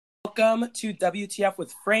Welcome to WTF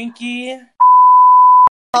with Frankie.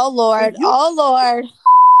 Oh, Lord. Oh, Lord.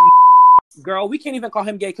 Girl, we can't even call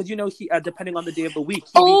him gay because, you know, he depending on the day of the week.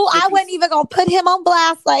 Oh, I wasn't even going to put him on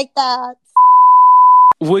blast like that.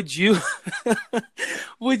 Would you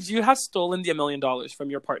would you have stolen the $1 million from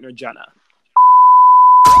your partner, Jenna?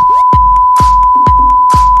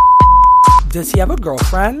 Does he have a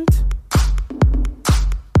girlfriend?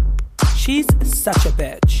 She's such a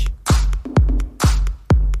bitch.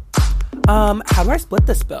 How do I split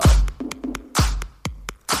this bill?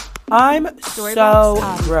 I'm so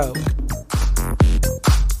broke.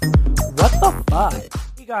 What the fuck?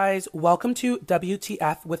 Hey guys, welcome to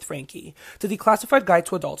WTF with Frankie, the declassified guide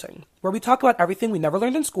to adulting, where we talk about everything we never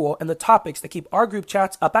learned in school and the topics that keep our group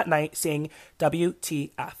chats up at night saying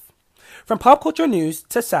WTF. From pop culture news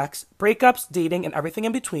to sex, breakups, dating, and everything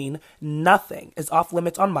in between, nothing is off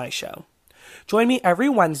limits on my show. Join me every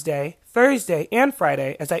Wednesday, Thursday, and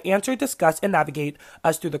Friday as I answer, discuss, and navigate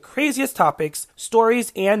us through the craziest topics,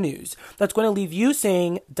 stories, and news that's going to leave you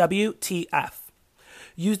saying WTF.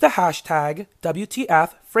 Use the hashtag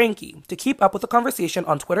WTFFrankie to keep up with the conversation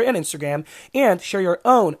on Twitter and Instagram and share your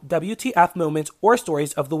own WTF moments or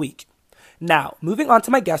stories of the week. Now, moving on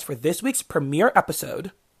to my guest for this week's premiere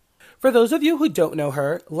episode. For those of you who don't know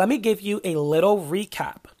her, let me give you a little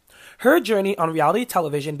recap. Her journey on reality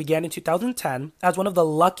television began in 2010 as one of the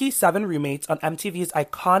lucky 7 roommates on MTV's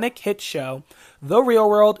iconic hit show, The Real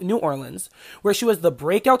World New Orleans, where she was the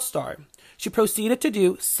breakout star. She proceeded to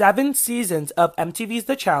do 7 seasons of MTV's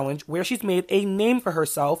The Challenge, where she's made a name for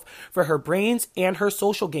herself for her brains and her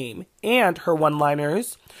social game, and her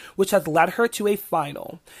one-liners, which has led her to a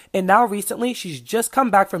final. And now recently, she's just come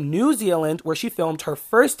back from New Zealand, where she filmed her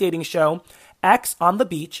first dating show, X on the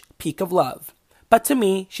Beach, Peak of Love. But to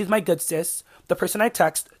me, she's my good sis, the person I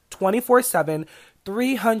text 24/7,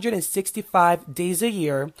 365 days a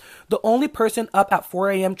year, the only person up at 4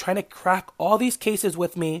 a.m. trying to crack all these cases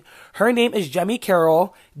with me. Her name is Jemmye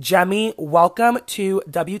Carroll. Jemmye, welcome to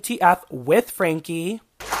WTF with Frankie.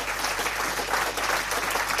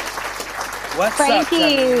 What's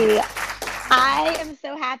Frankie, up, I am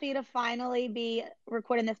so happy to finally be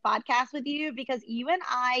recording this podcast with you because you and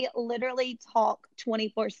I literally talk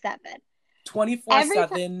 24/7.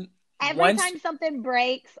 24/7. Every time something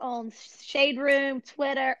breaks on Shade Room,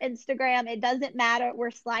 Twitter, Instagram, it doesn't matter. We're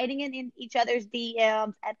sliding in each other's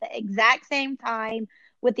DMs at the exact same time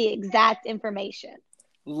with the exact information.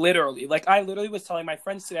 Literally. Like, I literally was telling my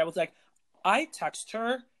friends today, I was like, I text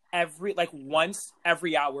her once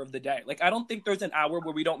every hour of the day. Like, I don't think there's an hour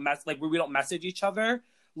where we don't message each other,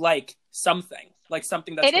 like something that's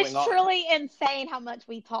going on. It is truly insane how much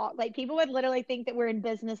we talk. Like, people would literally think that we're in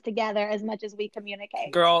business together as much as we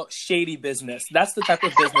communicate. Girl, shady business. That's the type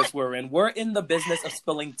of business we're in. We're in the business of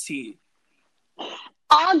spilling tea.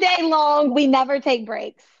 All day long, we never take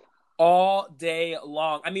breaks. All day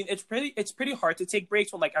long. I mean, it's pretty hard to take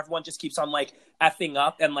breaks when, like, everyone just keeps on, like, effing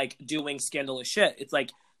up and, like, doing scandalous shit. It's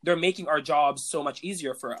like they're making our jobs so much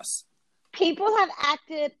easier for us. People have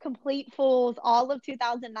acted complete fools all of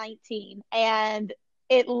 2019, and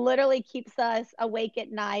it literally keeps us awake at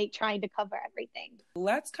night trying to cover everything.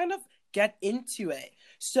 Let's kind of get into it.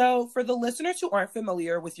 So, for the listeners who aren't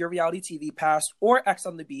familiar with your reality TV past or X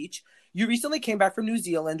on the Beach, you recently came back from New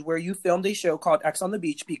Zealand where you filmed a show called X on the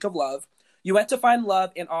Beach, Peak of Love. You went to find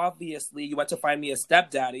love, and obviously you went to find me a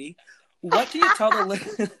stepdaddy. What can you tell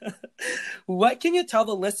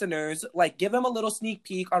the listeners? Like, give them a little sneak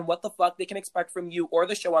peek on what the fuck they can expect from you or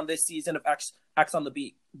the show on this season of X on the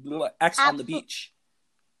Beach.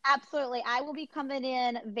 Absolutely. I will be coming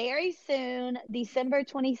in very soon, December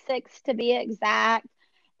 26th to be exact.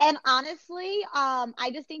 And honestly,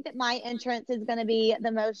 I just think that my entrance is going to be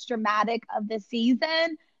the most dramatic of the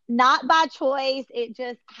season. Not by choice. It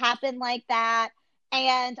just happened like that.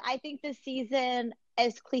 And I think this season,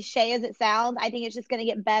 as cliche as it sounds, I think it's just going to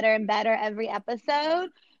get better and better every episode.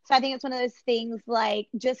 So I think it's one of those things, like,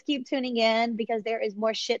 just keep tuning in because there is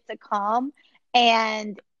more shit to come.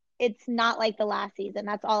 And it's not like the last season.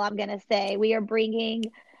 That's all I'm going to say. We are bringing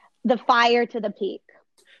the fire to the peak.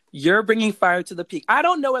 You're bringing fire to the peak. I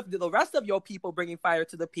don't know if the rest of your people bringing fire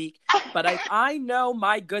to the peak, but I know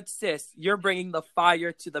my good sis, you're bringing the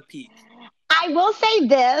fire to the peak. I will say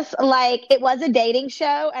this, like, it was a dating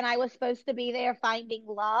show and I was supposed to be there finding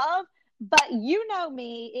love, but you know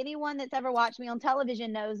me, anyone that's ever watched me on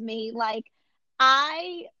television knows me, like,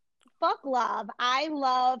 I fuck love. I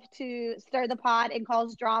love to stir the pot and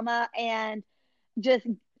cause drama and just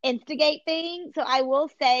instigate things. So I will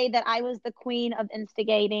say that I was the queen of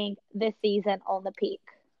instigating this season on the peak.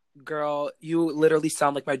 Girl, you literally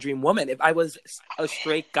sound like my dream woman. If I was a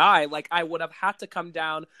straight guy, like I would have had to come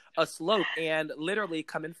down a slope and literally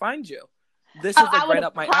come and find you. This Oh, is I like right would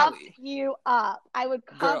up my cuff alley. you up. I would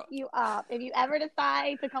cuff Girl, you up. If you ever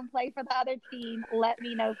decide to come play for the other team, let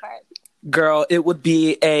me know first. girl, it would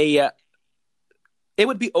be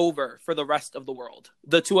over for the rest of the world.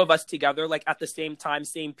 The two of us together, like at the same time,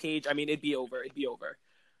 same page. I mean, it'd be over. It'd be over.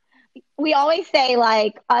 We always say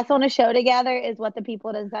like us on a show together is what the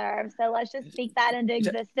people deserve. So let's just speak that into Je-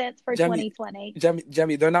 existence for Jemmye, 2020.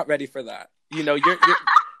 Jemmye, they're not ready for that. You know, you're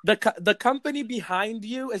the company behind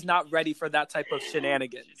you is not ready for that type of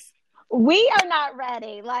shenanigans. We are not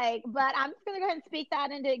ready. Like, but I'm just gonna go ahead and speak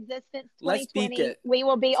that into existence. Let's speak 2020, it we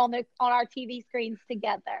will be on our TV screens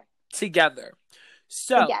together. together.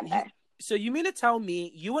 So, Together. so you mean to tell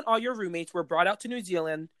me you and all your roommates were brought out to New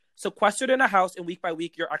Zealand, sequestered in a house, and week by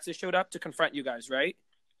week your exes showed up to confront you guys, right?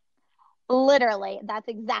 Literally, that's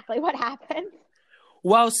exactly what happened.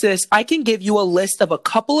 Well, sis, I can give you a list of a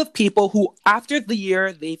couple of people who, after the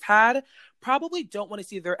year they've had, probably don't want to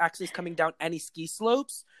see their exes coming down any ski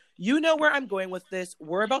slopes. You know where I'm going with this.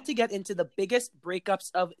 We're about to get into the biggest breakups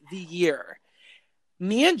of the year.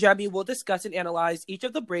 Me and Jemmye will discuss and analyze each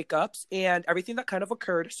of the breakups and everything that kind of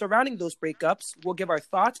occurred surrounding those breakups. We'll give our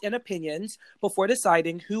thoughts and opinions before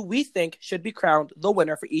deciding who we think should be crowned the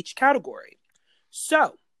winner for each category.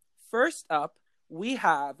 So, first up, we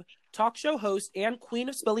have talk show host and queen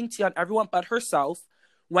of spilling tea on everyone but herself,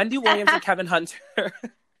 Wendy Williams and Kevin Hunter.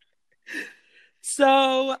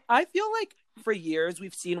 So I feel like for years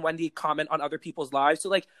we've seen Wendy comment on other people's lives. So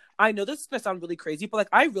like I know this is gonna sound really crazy, but like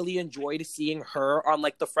I really enjoyed seeing her on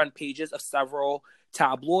like the front pages of several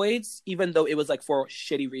tabloids, even though it was like for a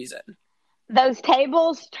shitty reason. Those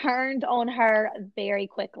tables turned on her very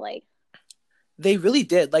quickly. They really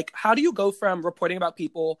did. Like, how do you go from reporting about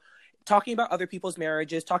people, talking about other people's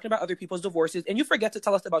marriages, talking about other people's divorces, and you forget to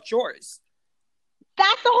tell us about yours?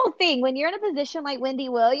 That's the whole thing. When you're in a position like Wendy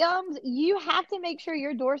Williams, you have to make sure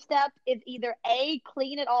your doorstep is either A,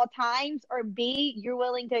 clean at all times, or B, you're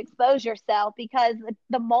willing to expose yourself because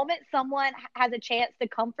the moment someone has a chance to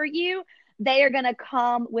comfort you, they are going to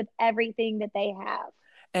come with everything that they have.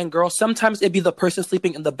 And girl, sometimes it'd be the person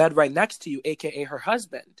sleeping in the bed right next to you, aka her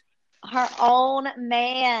husband. Her own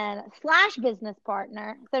man slash business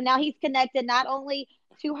partner. So now he's connected not only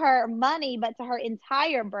to her money, but to her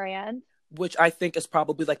entire brand. Which I think is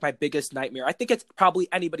probably like my biggest nightmare. I think it's probably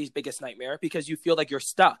anybody's biggest nightmare because you feel like you're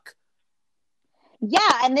stuck. Yeah,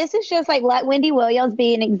 and this is just like let Wendy Williams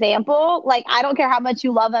be an example. Like, I don't care how much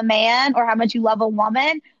you love a man or how much you love a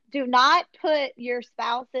woman. Do not put your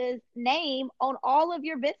spouse's name on all of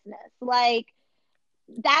your business. Like,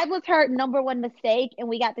 that was her number one mistake, and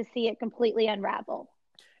we got to see it completely unravel.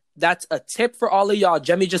 That's a tip for all of y'all.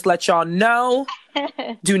 Jemmye just let y'all know.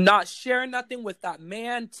 Do not share nothing with that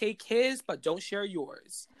man. Take his, but don't share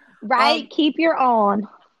yours. Right? Keep your own.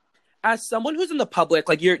 As someone who's in the public,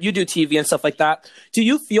 like you do TV and stuff like that, do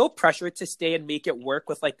you feel pressure to stay and make it work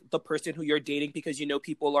with like the person who you're dating because you know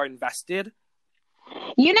people are invested?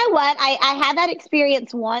 You know what? I had that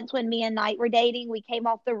experience once when me and Knight were dating. We came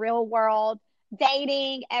off the real world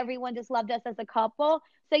dating. Everyone just loved us as a couple.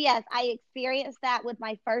 So, yes, I experienced that with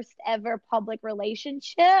my first ever public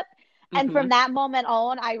relationship. And Mm-hmm. from that moment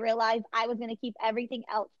on, I realized I was going to keep everything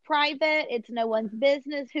else private. It's no one's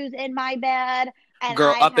business who's in my bed. And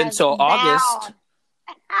Girl, I up have until August.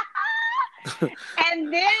 vowed.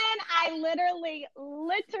 And then I literally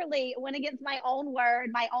went against my own word,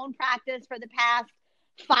 my own practice for the past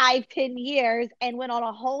 5, 10 years and went on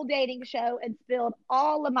a whole dating show and spilled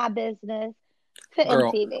all of my business to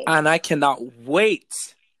Girl, MTV. and I cannot wait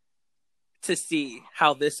to see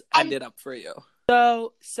how this And ended up for you.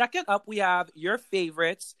 So, second up, we have your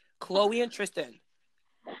favorites, Chloe and Tristan.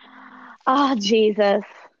 oh, Jesus.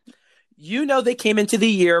 You know, they came into the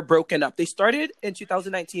year broken up. They started in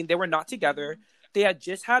 2019. They were not together. They had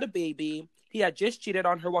just had a baby. He had just cheated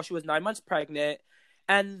on her while she was 9 months pregnant.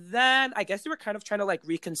 And then I guess they were kind of trying to like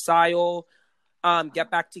reconcile,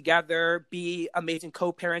 get back together, be amazing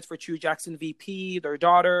co-parents for True Jackson VP, their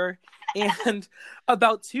daughter. And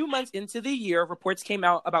about 2 months into the year, reports came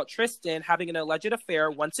out about Tristan having an alleged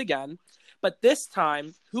affair once again. But this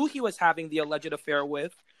time, who he was having the alleged affair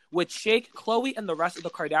with would shake Chloe and the rest of the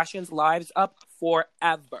Kardashians' lives up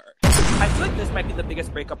forever. I feel like this might be the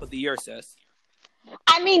biggest breakup of the year, sis.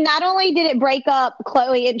 I mean, not only did it break up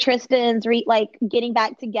Chloe and Tristan's getting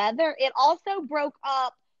back together, it also broke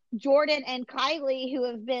up Jordan and Kylie, who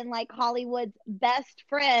have been like Hollywood's best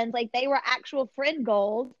friends. Like they were actual friend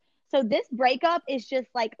goals. So this breakup is just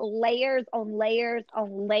like layers on layers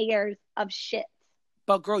on layers of shit.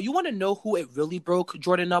 But girl, you want to know who it really broke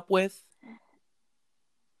Jordan up with?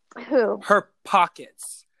 Who? Her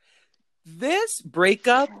pockets. This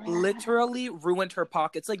breakup literally ruined her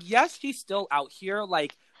pockets. Like, yes, she's still out here,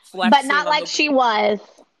 like, flexing. But not like she was.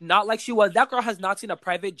 Not like she was. That girl has not seen a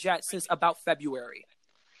private jet since about February.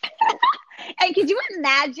 And could you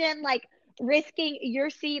imagine, like, risking your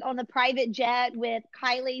seat on the private jet with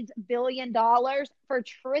Kylie's $1 billion for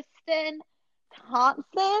Tristan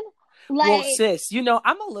Thompson? Like, well, sis, you know,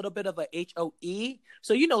 I'm a little bit of a HOE.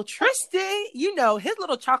 So, you know, Tristan, you know, his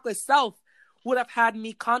little chocolate self would have had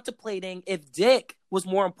me contemplating if dick was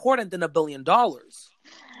more important than $1 billion. Dumb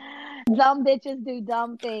bitches do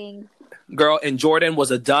dumb things. Girl, and Jordan was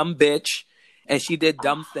a dumb bitch, and she did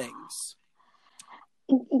dumb things.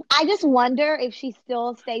 I just wonder if she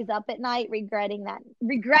still stays up at night regretting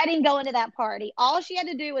going to that party. All she had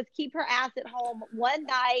to do was keep her ass at home one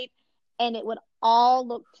night, and it would all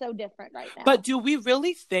look so different right now. But do we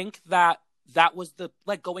really think that was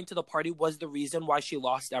going to the party was the reason why she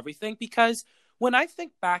lost everything? Because when I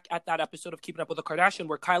think back at that episode of Keeping Up with the Kardashians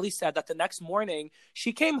where Kylie said that the next morning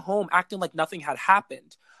she came home acting like nothing had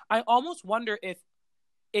happened, I almost wonder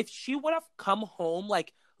if she would have come home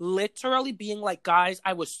like literally being like, guys,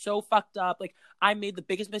 I was so fucked up. Like, I made the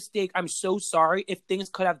biggest mistake. I'm so sorry. If things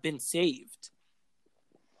could have been saved.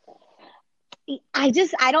 I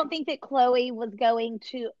don't think that Khloe was going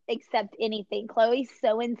to accept anything. Khloe's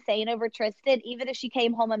so insane over Tristan. Even if she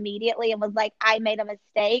came home immediately and was like, I made a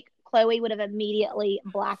mistake, Khloe would have immediately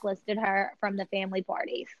blacklisted her from the family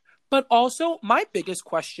parties. But also, my biggest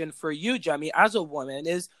question for you, Jemmye, as a woman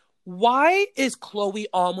is, why is Khloe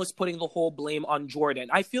almost putting the whole blame on Jordan?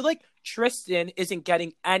 I feel like Tristan isn't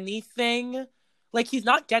getting anything. Like, he's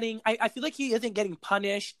not getting... I feel like he isn't getting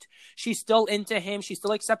punished. She's still into him. She's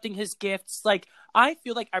still accepting his gifts. Like, I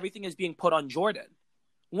feel like everything is being put on Jordan.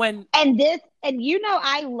 And you know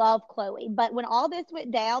I love Khloe, but when all this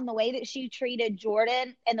went down, the way that she treated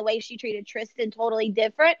Jordan and the way she treated Tristan totally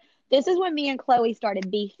different, this is when me and Khloe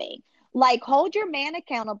started beefing. Like, hold your man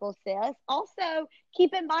accountable, sis. Also,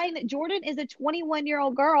 keep in mind that Jordan is a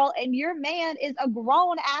 21-year-old girl and your man is a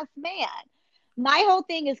grown-ass man. My whole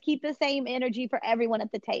thing is keep the same energy for everyone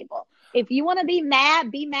at the table. If you want to be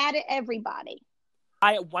mad at everybody.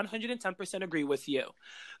 I 110% agree with you.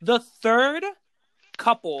 The third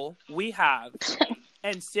couple we have,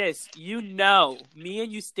 and sis, you know, me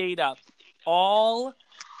and you stayed up all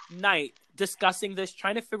night discussing this,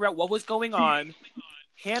 trying to figure out what was going on.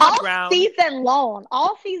 Hannah Brown.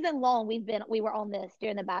 All season long, we were on this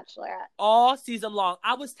during The Bachelorette. All season long.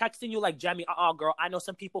 I was texting you like, Jemmye, girl, I know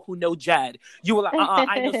some people who know Jed. You were like,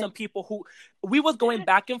 I know some people who... We was going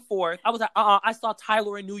back and forth. I was like, I saw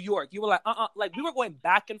Tyler in New York. You were like, like, we were going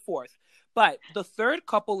back and forth. But the third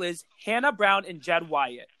couple is Hannah Brown and Jed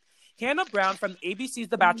Wyatt. Hannah Brown from ABC's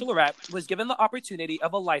The Bachelorette was given the opportunity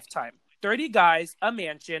of a lifetime. 30 guys, a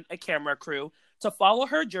mansion, a camera crew, to follow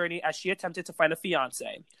her journey as she attempted to find a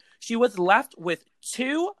fiancé. She was left with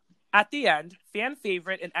two at the end, fan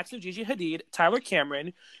favorite and ex of Gigi Hadid, Tyler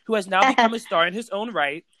Cameron, who has now become a star in his own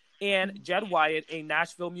right, and Jed Wyatt, a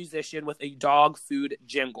Nashville musician with a dog food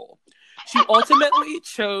jingle. She ultimately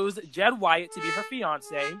chose Jed Wyatt to be her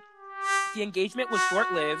fiancé. The engagement was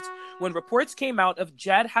short-lived when reports came out of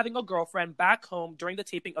Jed having a girlfriend back home during the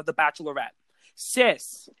taping of The Bachelorette.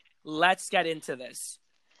 Sis, let's get into this.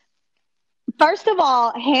 First of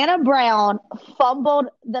all, Hannah Brown fumbled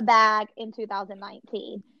the bag in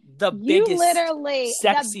 2019. The biggest,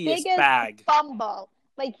 sexiest bag. Fumble.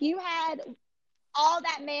 Like, you had all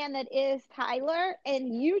that man that is Tyler,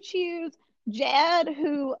 and you choose Jed,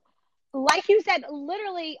 who, like you said,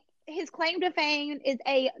 literally his claim to fame is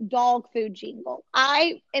a dog food jingle.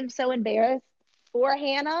 I am so embarrassed for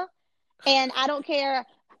Hannah, and I don't care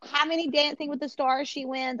how many Dancing with the Stars she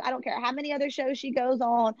wins. I don't care how many other shows she goes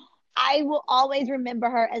on. I will always remember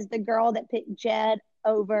her as the girl that picked Jed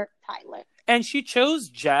over Tyler. And she chose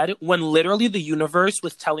Jed when literally the universe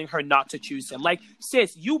was telling her not to choose him. Like,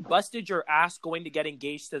 sis, you busted your ass going to get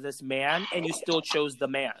engaged to this man, and you still chose the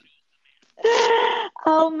man.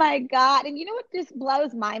 Oh, my God. And you know what just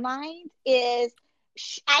blows my mind is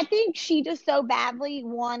I think she just so badly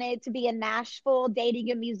wanted to be in Nashville, dating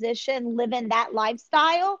a musician, living that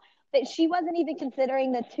lifestyle, that she wasn't even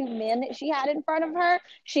considering the two men that she had in front of her.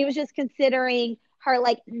 She was just considering her,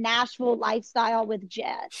 like, Nashville lifestyle with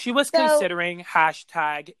Jed. She was considering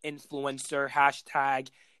hashtag influencer, hashtag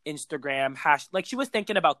Instagram, like, she was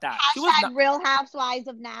thinking about that. Hashtag she was Real Housewives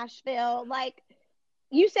of Nashville. Like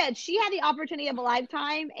you said, she had the opportunity of a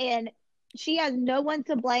lifetime, and She has no one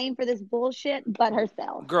to blame for this bullshit but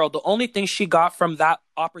herself. Girl, the only thing she got from that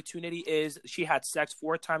opportunity is she had sex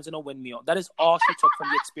 4 times in a windmill. That is all she took from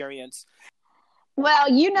the experience.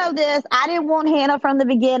 Well, you know this. I didn't want Hannah from the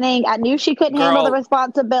beginning. I knew she couldn't handle the Girl,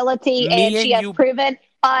 responsibility, and me she and has you. proven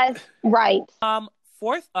us right.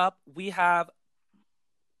 Fourth up, we have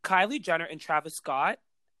Kylie Jenner and Travis Scott.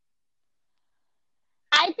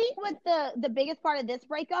 I think what the biggest part of this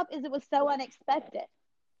breakup is it was so unexpected.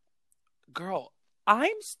 Girl,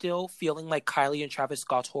 I'm still feeling like Kylie and Travis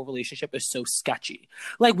Scott's whole relationship is so sketchy.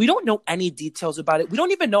 Like, we don't know any details about it. We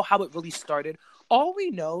don't even know how it really started. All we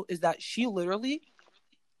know is that she literally,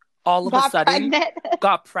 all of a sudden,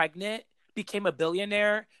 got pregnant, became a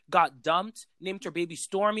billionaire, got dumped, named her baby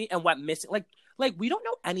Stormy, and went missing. Like we don't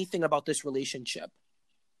know anything about this relationship.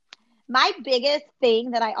 My biggest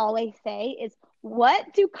thing that I always say is,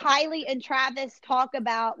 what do Kylie and Travis talk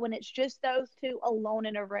about when it's just those two alone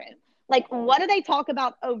in a room? Like, what do they talk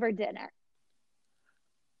about over dinner?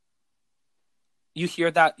 You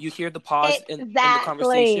hear that? You hear the pause in the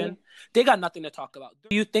conversation? They got nothing to talk about.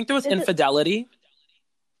 Do you think there was infidelity?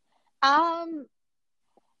 Yeah,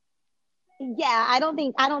 I don't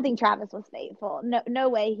think Travis was faithful. No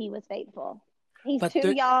way he was faithful. He's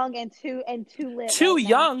too young and too lit. Too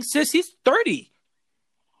young, sis. He's 30.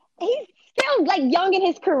 He's still like young in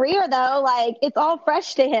his career though. Like, it's all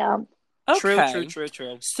fresh to him. Okay.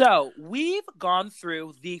 True. So we've gone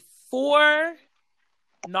through the 4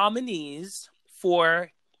 nominees for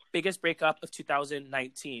biggest breakup of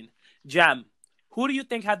 2019. Jem, who do you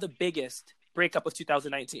think had the biggest breakup of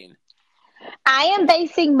 2019? I am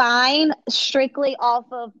basing mine strictly off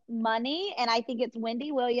of money, and I think it's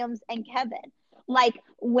Wendy Williams and Kevin. Like,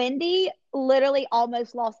 Wendy literally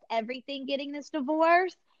almost lost everything getting this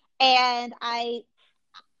divorce, and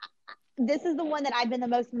this is the one that I've been the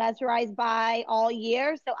most mesmerized by all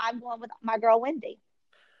year, so I'm going with my girl Wendy.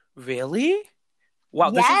 Really?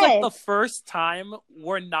 Wow, yes. This is like the first time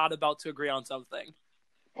we're not about to agree on something.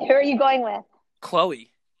 Who are you going with?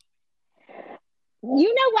 Chloe.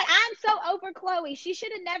 You know what? I'm so over Chloe. She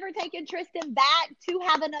should have never taken Tristan back to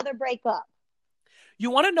have another breakup.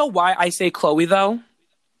 You want to know why I say Chloe, though?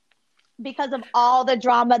 Because of all the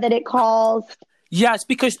drama that it caused. Yes,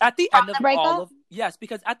 because at the end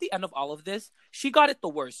of all of this, she got it the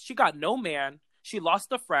worst. She got no man. She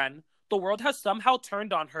lost a friend. The world has somehow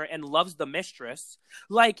turned on her and loves the mistress.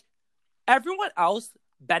 Like, everyone else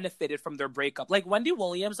benefited from their breakup. Like, Wendy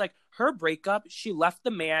Williams, like, her breakup, she left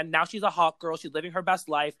the man. Now she's a hot girl. She's living her best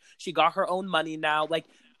life. She got her own money now. Like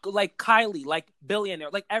Kylie, like, billionaire.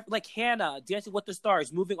 Like Hannah, Dancing with the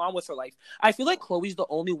Stars, moving on with her life. I feel like Chloe's the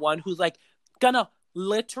only one who's, like, gonna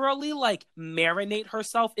literally, like, marinate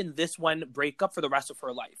herself in this one breakup for the rest of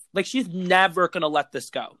her life. Like, she's never gonna let this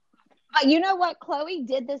go. But you know what? Chloe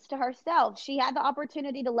did this to herself. She had the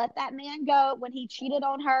opportunity to let that man go when he cheated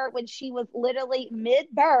on her when she was literally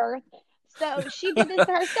mid-birth. So she did this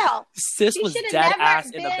to herself. Sis was dead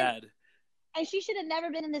ass in the bed. And she should have never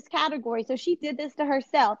been in this category. So she did this to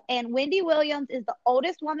herself. And Wendy Williams is the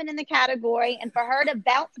oldest woman in the category. And for her to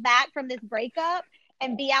bounce back from this breakup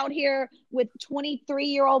and be out here with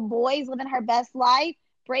 23-year-old boys living her best life,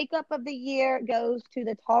 breakup of the year goes to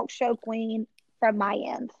the talk show queen from my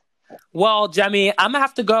end. Well, Jemmye, I'm going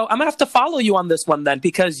to have to follow you on this one then,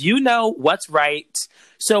 because you know what's right.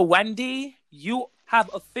 So, Wendy, you have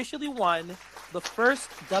officially won the first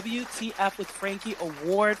WTF with Frankie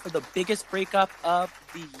award for the biggest breakup of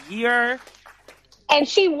the year. And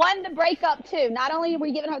she won the breakup too. Not only are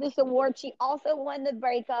we giving her this award, she also won the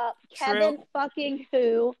breakup. True. Kevin fucking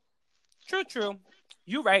who? True.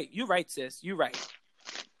 You right, sis. You right.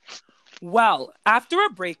 Well, after a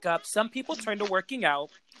breakup, some people turn to working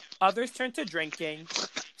out. Others turn to drinking.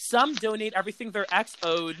 Some donate everything their ex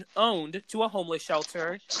owned to a homeless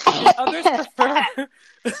shelter. And others prefer...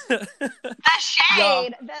 The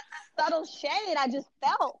shade. The subtle shade I just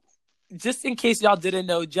felt. Just in case y'all didn't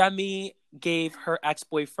know, Jemmye gave her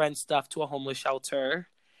ex-boyfriend stuff to a homeless shelter.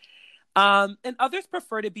 And others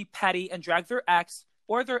prefer to be petty and drag their ex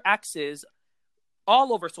or their exes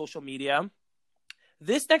all over social media.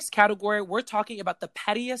 This next category, we're talking about the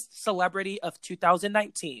pettiest celebrity of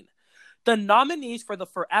 2019. The nominees for the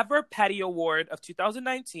Forever Petty Award of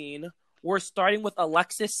 2019 were starting with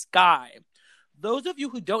Alexis Sky. Those of you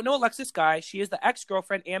who don't know Alexis Sky, she is the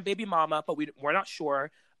ex-girlfriend and baby mama, but we're not sure,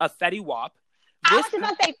 of Fetty Wap. I was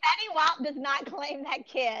about to say, Fetty Wap does not claim that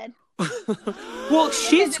kid. Well,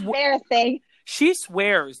 embarrassing. She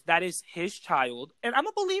swears that is his child, and I'm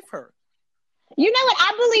going to believe her. You know what?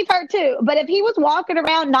 I believe her too. But if he was walking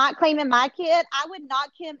around not claiming my kid, I would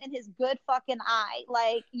knock him in his good fucking eye.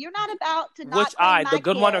 Like, you're not about to Which not claim eye? The my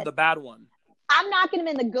good one or kid. the bad one? I'm knocking him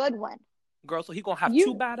in the good one. Girl, so he gonna have two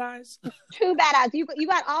You bad eyes? two bad eyes. You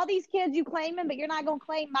got all these kids you claiming, but you're not gonna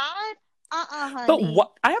claim mine? But Honey.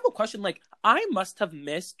 what? I have a question. Like, I must have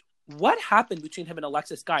missed what happened between him and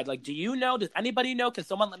Alexis Guy. Like, do you know? Does anybody know? Can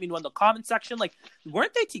someone let me know in the comment section? Like,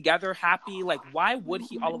 weren't they together, happy? Like, why would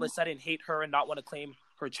he all of a sudden hate her and not want to claim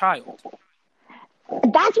her child?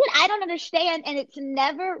 That's what I don't understand, and it's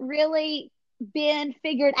never really been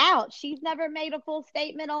figured out. She's never made a full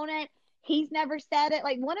statement on it. He's never said it.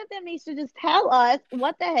 Like, one of them needs to just tell us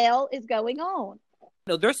what the hell is going on.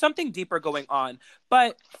 No, there's something deeper going on.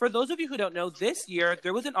 But for those of you who don't know, this year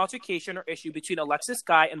there was an altercation or issue between Alexis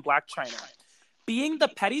Guy and Blac Chyna. Being the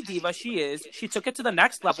petty diva she is, she took it to the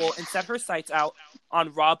next level and set her sights out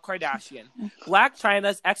on Rob Kardashian, Blac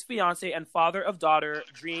Chyna's ex-fiance and father of daughter,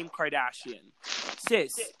 Dream Kardashian.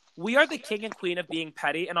 Sis, we are the king and queen of being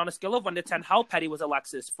petty, and on a scale of 1 to 10, how petty was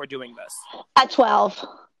Alexis for doing this? At 12.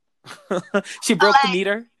 She broke the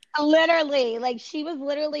meter? Literally, like, she was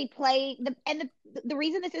literally playing the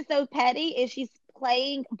reason this is so petty is she's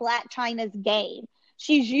playing Blac Chyna's game.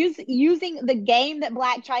 She's using the game that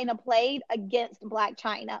Blac Chyna played against Blac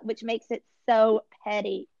Chyna, which makes it so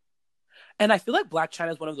petty. And I feel like Blac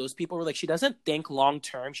Chyna is one of those people where, like, she doesn't think long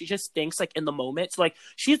term. She just thinks, like, in the moment. So, like,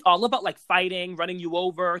 she's all about, like, fighting, running you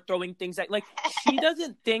over, throwing things at, like, she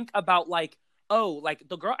doesn't think about, like, oh, like,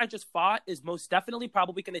 the girl I just fought is most definitely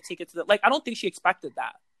probably going to take it to the, like, I don't think she expected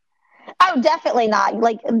that. Oh, definitely not.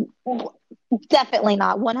 Like, definitely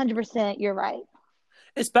not. 100%. You're right.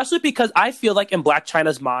 Especially because I feel like in Blac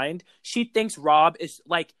Chyna's mind, she thinks Rob is,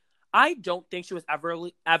 like, I don't think she was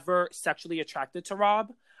ever sexually attracted to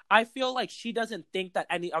Rob. I feel like she doesn't think that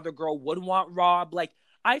any other girl would want Rob. Like,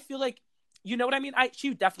 I feel like, you know what I mean?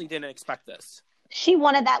 She definitely didn't expect this. She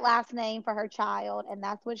wanted that last name for her child, and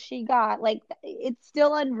that's what she got. Like, it's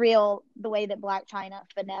still unreal the way that Blac Chyna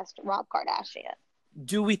finessed Rob Kardashian.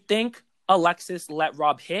 Do we think Alexis let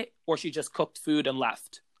Rob hit, or she just cooked food and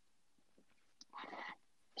left?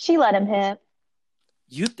 She let him hit.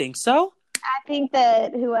 You think so? I think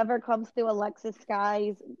that whoever comes through Alexis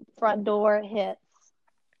Guy's front door hits.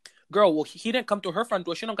 Girl, well, he didn't come through her front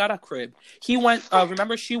door. She don't got a crib. He went.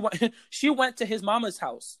 Remember, she went to his mama's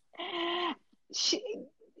house. She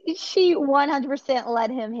 100% let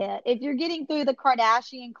him hit. If you're getting through the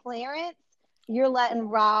Kardashian clearance, you're letting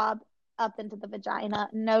Rob up into the vagina.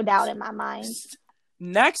 No doubt in my mind.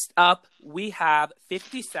 Next up, we have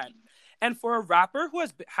 50 Cent. And for a rapper who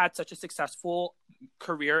has had such a successful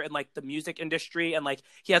career in, like, the music industry, and, like,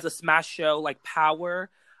 he has a smash show like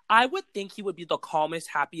Power, I would think he would be the calmest,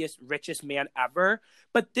 happiest, richest man ever.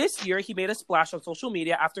 But this year, he made a splash on social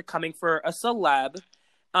media after coming for a celeb.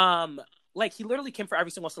 Like, he literally came for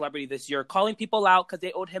every single celebrity this year, calling people out because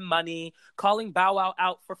they owed him money, calling Bow Wow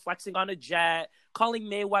out for flexing on a jet, calling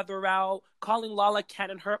Mayweather out, calling Lala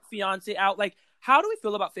Kent and her fiance out. Like, how do we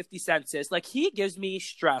feel about 50 Cent, sis? Like, he gives me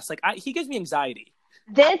stress. Like, he gives me anxiety.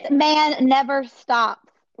 This man never stops.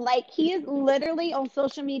 Like, he is literally on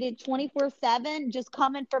social media 24/7, just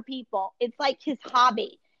coming for people. It's like his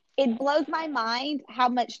hobby. It blows my mind how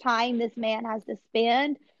much time this man has to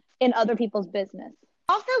spend in other people's business.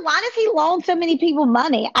 Also, why does he loan so many people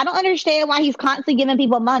money? I don't understand why he's constantly giving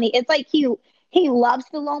people money. It's like he loves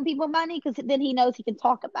to loan people money because then he knows he can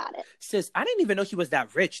talk about it. Sis, I didn't even know he was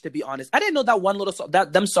that rich, to be honest. I didn't know that one little song,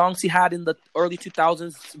 them songs he had in the early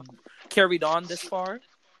 2000s carried on this far.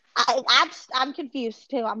 I'm confused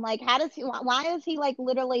too. I'm like, why is he like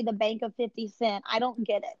literally the bank of 50 Cent? I don't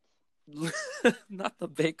get it. Not the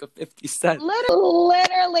bank of 50 Cent.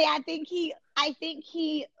 Literally, I think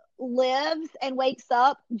he lives and wakes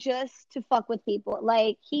up just to fuck with people.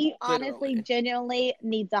 Like, he honestly, genuinely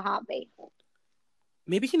needs a hobby.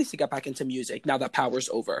 Maybe he needs to get back into music now that Power's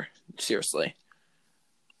over. Seriously.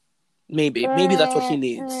 Maybe that's what he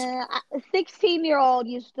needs. 16-year-old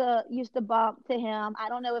used to bump to him. I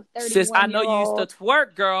don't know if 31-year-old. Sis, I know you used to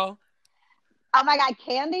twerk, girl. Oh my God,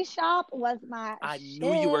 Candy Shop was my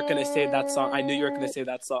knew you were gonna say that song. I knew you were gonna say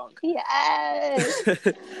that song. Yes.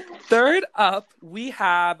 Third up, we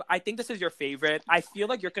have, I think this is your favorite. I feel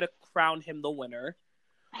like you're gonna crown him the winner.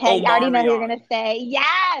 Hey, I already know who you're gonna say.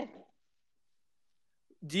 Yes.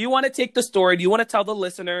 Do you want to take the story? Do you want to tell the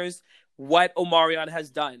listeners what Omarion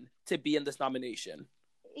has done to be in this nomination?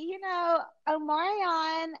 You know,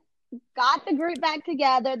 Omarion got the group back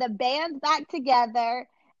together, the band's back together,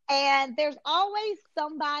 and there's always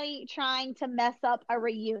somebody trying to mess up a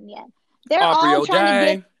reunion. They're all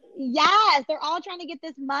trying to get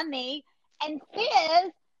this money. And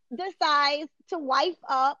Fizz decides to wife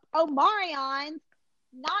up Omarion's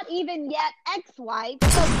not even yet ex-wife.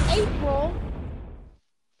 So April.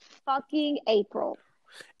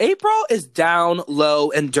 April is down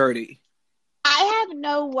low and dirty. I have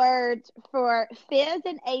no words for Fizz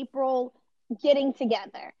and April getting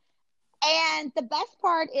together. And the best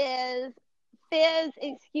part is Fizz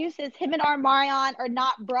excuses him and Armarion are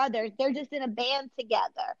not brothers. They're just in a band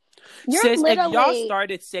together. Sis, if y'all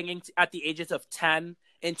started singing at the ages of 10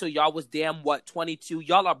 until y'all was 22,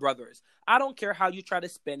 y'all are brothers. I don't care how you try to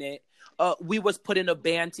spin it. We was put in a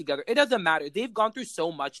band together. It doesn't matter. They've gone through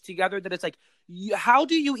so much together that it's like, how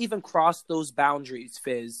do you even cross those boundaries,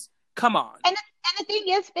 Fizz? Come on. And the thing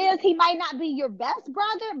is, Fizz, he might not be your best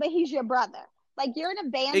brother, but he's your brother. Like, you're in a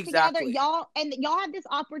band together, y'all have this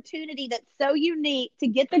opportunity that's so unique to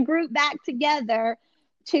get the group back together,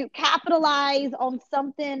 to capitalize on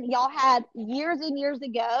something y'all had years and years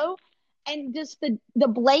ago. And just the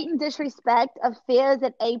blatant disrespect of Fizz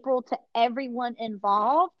and April to everyone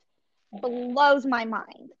involved blows my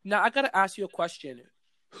mind. Now, I gotta ask you a question.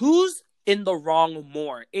 Who's in the wrong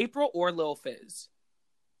more, April or Lil Fizz?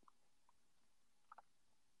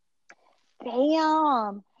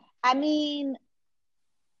 Damn. I mean,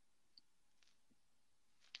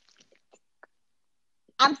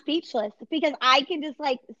 I'm speechless because I can just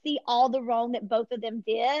like see all the wrong that both of them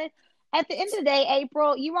did. At the end of the day,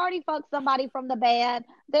 April, you already fucked somebody from the band.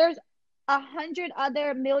 There's 100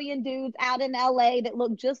 other million dudes out in LA that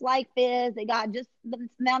look just like Fizz. They got just the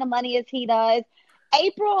amount of money as he does.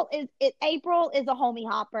 April is a homie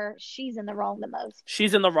hopper. She's in the wrong the most.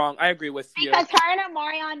 She's in the wrong. I agree with you. Because her and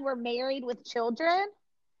Omarion were married with children.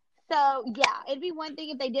 So, yeah, it'd be one thing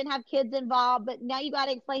if they didn't have kids involved, but now you got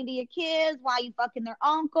to explain to your kids why you fucking their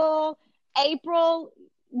uncle. April,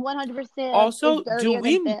 100%. Also,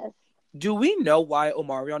 do we know why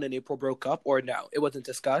Omarion and April broke up, or no? It wasn't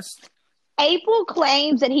discussed? April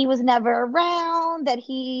claims that he was never around, that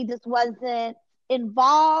he just wasn't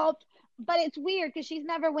involved. But it's weird because she's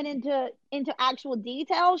never went into actual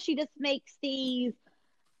details. She just makes these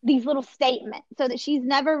little statements, so that she's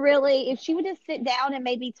never really, if she would just sit down and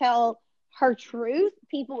maybe tell her truth,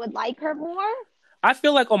 people would like her more. I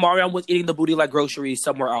feel like Omarion was eating the booty like groceries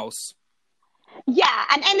somewhere else. Yeah,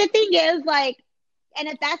 and the thing is, like, and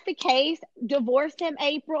if that's the case, divorce him,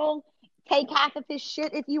 April. Take half of his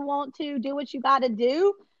shit if you want to. Do what you got to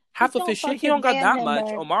do. Half of his shit? He don't got that much.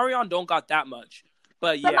 Omarion don't got that much.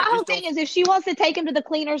 But yeah, my whole thing is, if she wants to take him to the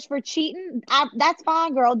cleaners for cheating, that's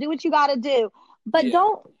fine, girl. Do what you got to do. But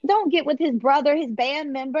don't get with his brother, his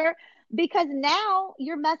band member, because now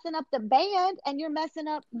you're messing up the band and you're messing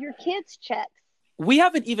up your kids' checks. We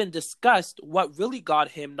haven't even discussed what really got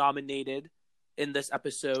him nominated in this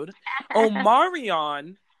episode.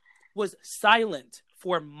 Omarion was silent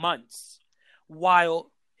for months while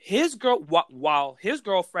his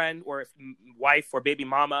girlfriend or wife or baby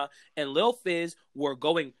mama and Lil Fizz were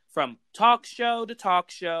going from talk show to talk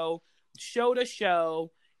show, show to show,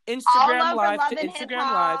 Instagram Live to Instagram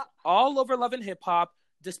Live, all over Love and Hip Hop,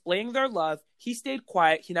 displaying their love. He stayed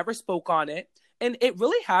quiet. He never spoke on it. And it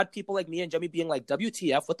really had people like me and Jemmye being like,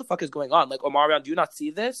 WTF, what the fuck is going on? Like, Omarion, do you not see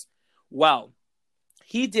this? Well,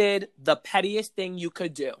 he did the pettiest thing you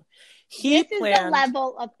could do. This is the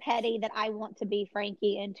level of petty that I want to be,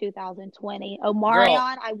 Frankie, in 2020. Omarion,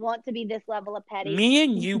 girl, I want to be this level of petty. Me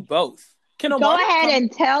and you both. Go ahead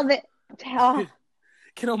and tell.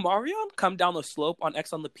 Can Omarion come down the slope on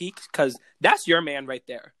X on the Peak? Because that's your man right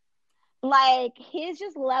there. Like, his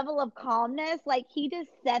just level of calmness, like, he just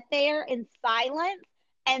sat there in silence,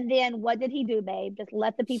 and then what did he do, babe? Just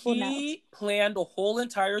let the people know. He planned a whole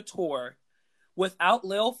entire tour without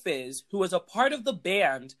Lil Fizz, who is a part of the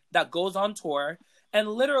band that goes on tour, and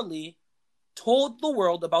literally told the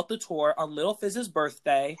world about the tour on Lil Fizz's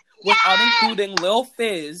birthday without including Lil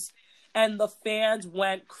Fizz, and the fans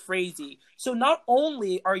went crazy. So not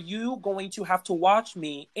only are you going to have to watch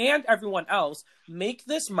me and everyone else make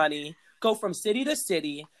this money, go from city to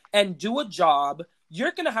city, and do a job,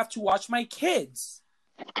 you're going to have to watch my kids.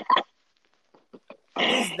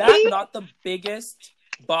 Is that not the biggest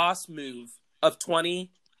boss move of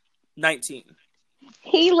 2019?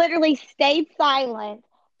 He literally stayed silent,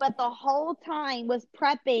 but the whole time was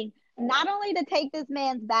prepping not only to take this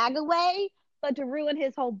man's bag away, but to ruin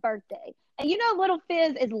his whole birthday. And you know, Little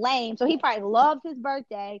Fizz is lame, so he probably loves his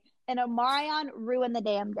birthday, and Omarion ruined the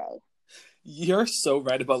damn day. You're so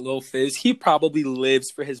right about Lil Fizz. He probably lives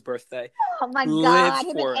for his birthday. Oh my God.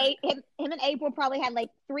 Him and April probably had like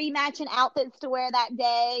 3 matching outfits to wear that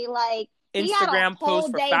day. Like, Instagram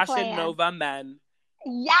post for Fashion Nova men.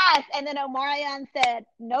 Yes. And then Omarion said,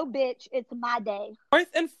 no, bitch, it's my day. Fourth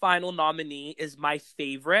and final nominee is my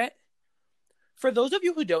favorite. For those of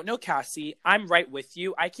you who don't know Cassie, I'm right with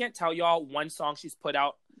you. I can't tell y'all one song she's put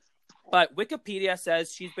out, but Wikipedia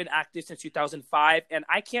says she's been active since 2005, and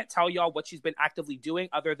I can't tell y'all what she's been actively doing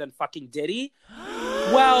other than fucking Diddy.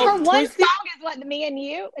 Well, her one song is what, Me and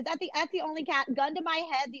You? Is that that's the only gun to my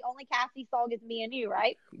head, the only Cassie song is Me and You,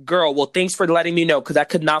 right? Girl, well, thanks for letting me know, because I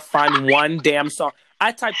could not find one damn song.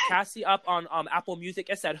 I typed Cassie up on Apple Music.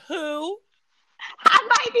 It said, who? I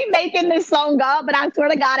might be making this song up, but I swear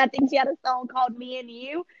to God, I think she had a song called Me and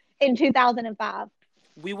You in 2005.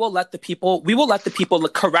 We will let the people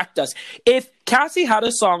correct us. If Cassie had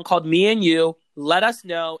a song called Me and You, let us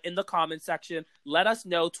know in the comment section. Let us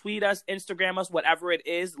know. Tweet us, Instagram us, whatever it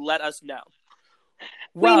is. Let us know.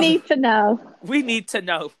 Well, we need to know. We need to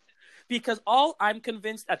know. Because all I'm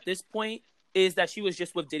convinced at this point is that she was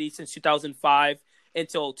just with Diddy since 2005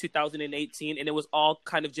 until 2018, and it was all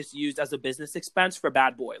kind of just used as a business expense for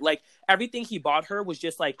Bad Boy. Like, everything he bought her was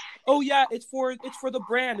just like, oh yeah, it's for the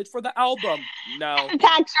brand, it's for the album. No.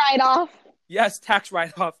 Tax write-off. Yes, tax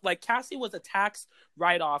write-off. Like, Cassie was a tax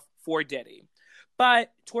write-off for Diddy.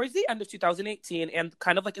 But towards the end of 2018 and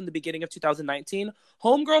kind of like in the beginning of 2019,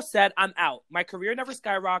 Homegirl said, I'm out. My career never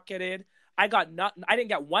skyrocketed. I didn't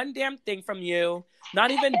get one damn thing from you.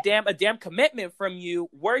 Not even a damn commitment from you.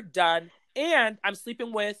 We're done. And I'm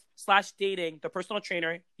sleeping with / dating the personal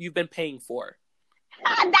trainer you've been paying for.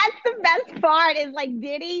 That's the best part is like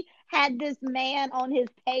Diddy had this man on his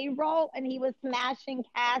payroll and he was smashing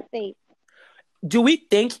Cassie. Do we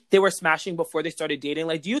think they were smashing before they started dating?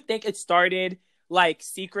 Like, do you think it started like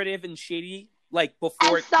secretive and shady like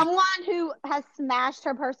before? As someone who has smashed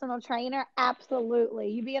her personal trainer,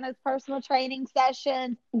 absolutely. You be in his personal training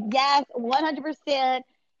sessions. Yes, 100%.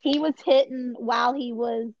 He was hitting while he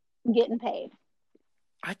was getting paid.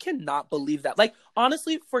 I cannot believe that. Like,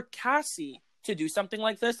 honestly, for Cassie to do something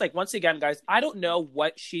like this, like, once again, guys, I don't know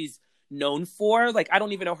what she's known for. Like, I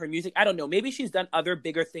don't even know her music. I don't know. Maybe she's done other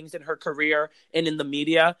bigger things in her career and in the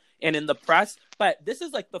media and in the press. But this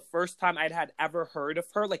is like the first time I'd had ever heard of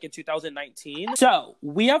her, like in 2019. So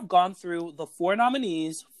we have gone through the 4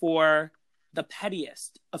 nominees for the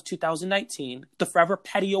pettiest of 2019, the Forever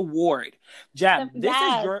Petty Award. Jem,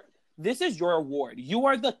 this is your award. You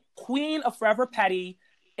are the queen of Forever Petty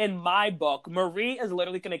in my book. Marie is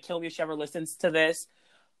literally going to kill me if she ever listens to this.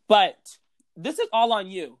 But this is all on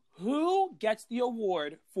you. Who gets the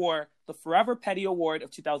award for the Forever Petty Award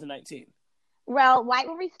of 2019? Well, right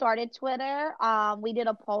when we started Twitter, we did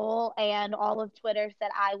a poll and all of Twitter said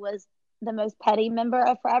I was the most petty member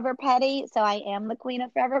of Forever Petty. So I am the queen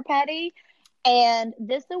of Forever Petty. And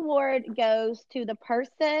this award goes to the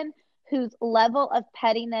person whose level of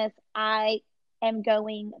pettiness I am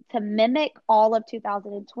going to mimic all of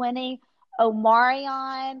 2020.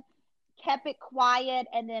 Omarion kept it quiet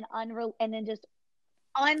and then just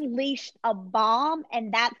unleashed a bomb,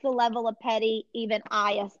 and that's the level of petty even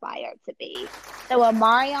I aspire to be. So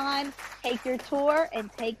Omarion, take your tour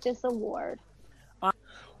and take this award.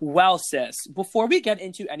 Well, sis, before we get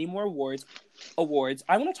into any more awards,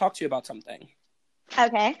 I want to talk to you about something.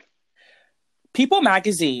 Okay. People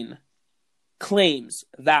magazine claims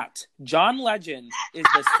that John Legend is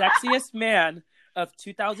the sexiest man of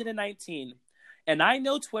 2019. And I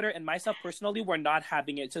know Twitter and myself personally were not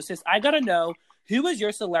having it. So, sis, I got to know, who is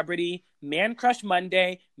your celebrity, man crush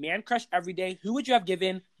Monday, man crush every day? Who would you have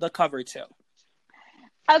given the cover to?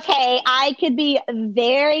 Okay, I could be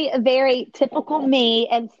very, very typical me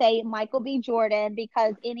and say Michael B. Jordan,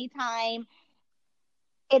 because anytime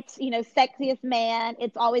it's, sexiest man,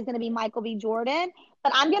 it's always going to be Michael B. Jordan.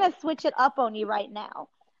 But I'm going to switch it up on you right now.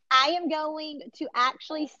 I am going to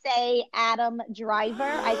actually say Adam Driver.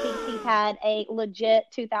 I think he's had a legit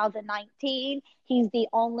 2019. He's the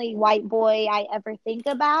only white boy I ever think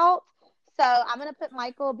about. So I'm going to put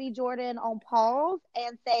Michael B. Jordan on pause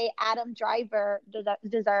and say Adam Driver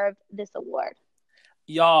deserved this award.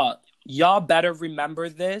 Y'all better remember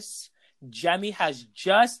this. Jemmye has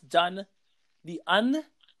just done the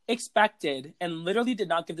unexpected and literally did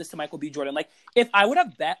not give this to Michael B. Jordan. Like, if I would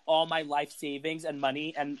have bet all my life savings and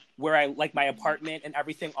money and where I like my apartment and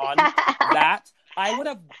everything on that, I would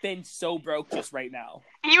have been so broke just right now.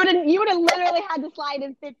 You would have literally had to slide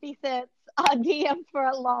in 50 cents DMs for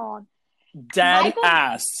a loan. Dead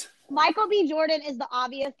ass. Michael B. Jordan is the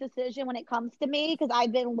obvious decision when it comes to me, because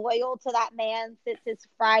I've been loyal to that man since his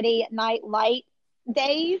Friday Night Light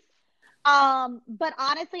days. But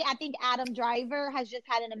honestly, I think Adam Driver has just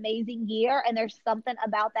had an amazing year, and there's something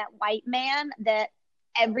about that white man that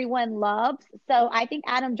everyone loves. So I think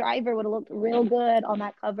Adam Driver would have looked real good on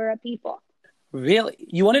that cover of People. Really?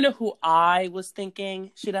 You want to know who I was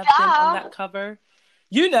thinking should have been on Yeah. that cover?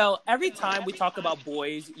 You know, every time we talk about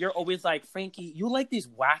boys, you're always like, Frankie, you like these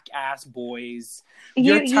whack ass boys.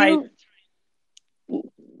 Your You type,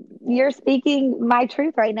 you you're speaking my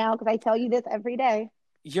truth right now because I tell you this every day.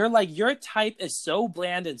 you're like, your type is so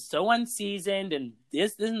bland and so unseasoned and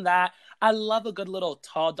this and that. I love a good little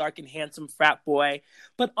tall, dark, and handsome frat boy.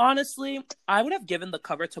 But honestly, I would have given the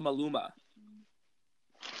cover to Maluma.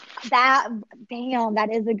 That damn,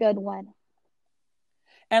 that is a good one.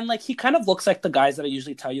 And like, he kind of looks like the guys that I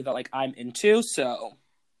usually tell you that like I'm into. So,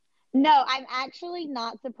 No, I'm actually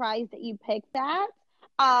not surprised that you picked that.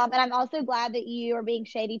 And I'm also glad that you are being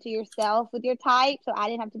shady to yourself with your type, so I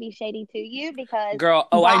didn't have to be shady to you because girl,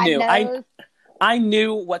 oh, I God knew. knows. I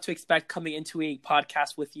knew what to expect coming into a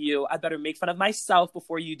podcast with you. I better make fun of myself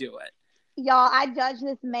before you do it. Y'all, I judge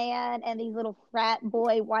this man and these little frat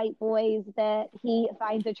boy, white boys that he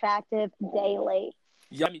finds attractive daily.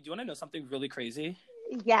 Yummy, do you want to know something really crazy?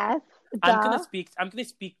 Yes, I'm gonna duh. speak. I'm gonna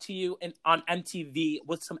speak to you on MTV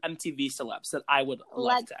with some MTV celebs that I would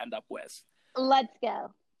love Let's to end up with. let's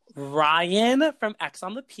go. Ryan from X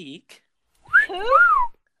on the Peak, Who?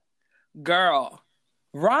 girl.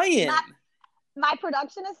 Ryan, My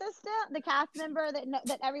production assistant, the cast member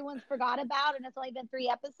that everyone's forgot about, and it's only been 3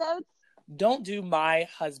 episodes. don't do my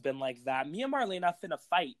husband like that. Me and Marlena finna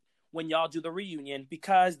fight when y'all do the reunion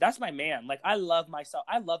because that's my man. Like I love myself.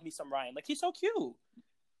 I love me some Ryan. Like he's so cute.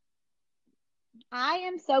 I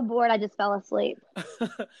am so bored. I just fell asleep.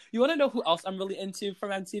 You want to know who else I'm really into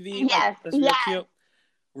from MTV? Like Yes, that's real yes. cute.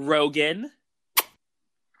 Rogan.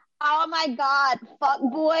 Oh my God,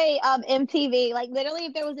 fuckboy of MTV. Like literally,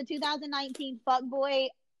 if there was a 2019 fuckboy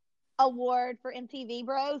award for MTV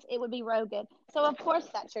Bros, it would be Rogan. So of course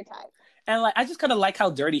that's your type. And like I just kind of like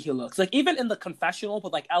how dirty he looks. Like even in the confessional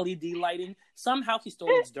with like LED lighting, somehow he still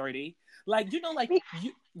looks dirty. Like like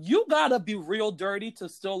you gotta be real dirty to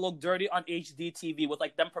still look dirty on HD TV with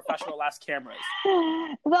like them professional ass cameras.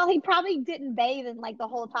 Well, he probably didn't bathe in like the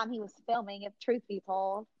whole time he was filming, if truth be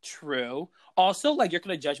told. True. Also, like you're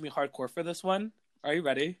gonna judge me hardcore for this one. Are you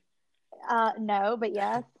ready? No, but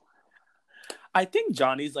yes. I think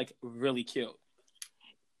Johnny's like really cute.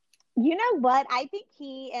 You know what? I think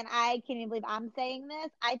and I can't even believe I'm saying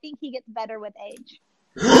this, I think he gets better with age.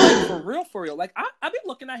 Like for real, for real. Like I've been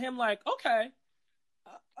looking at him like, okay,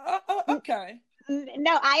 okay.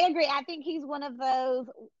 No, I agree. I think he's one of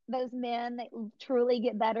those men that truly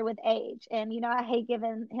get better with age. And I hate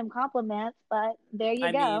giving him compliments, but there you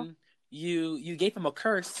I go. mean, you gave him a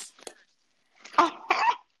curse.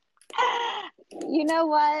 You know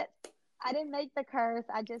what? I didn't make the curse.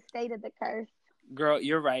 I just stated the curse. Girl,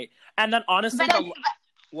 you're right. And then honestly,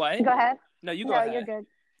 what? Go ahead. No, you go No, ahead. you're good.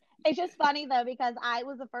 It's just funny though because I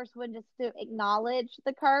was the first one just to acknowledge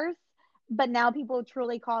the curse, but now people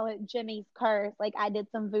truly call it Jemmye's curse. Like I did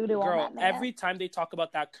some voodoo on Girl, that man. every time they talk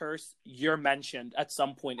about that curse, you're mentioned at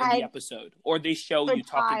some point in the episode, or they show you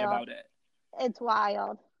talking about it. It's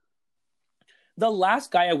wild. The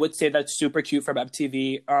last guy I would say that's super cute from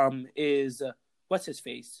MTV is what's his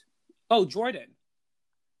face? Oh, Jordan.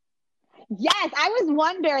 Yes, I was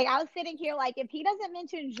wondering. I was sitting here like, if he doesn't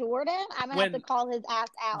mention Jordan, I'm gonna have to call his ass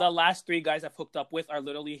out. The last 3 guys I've hooked up with are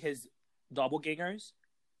literally his doppelgangers.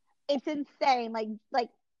 It's insane. Like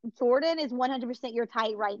Jordan is 100% your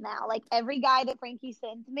type right now. Like every guy that Frankie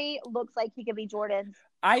sends me looks like he could be Jordan's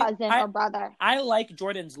cousin or brother. I like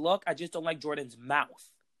Jordan's look. I just don't like Jordan's mouth.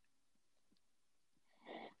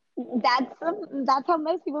 That's how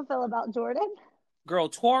most people feel about Jordan. Girl,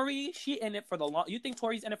 Tori, she in it for the long. You think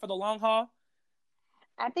Tori's in it for the long haul?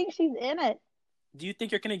 I think she's in it. Do you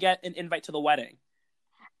think you're gonna get an invite to the wedding?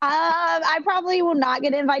 I probably will not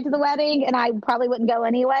get an invite to the wedding, and I probably wouldn't go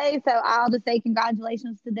anyway. So I'll just say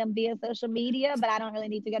congratulations to them via social media, but I don't really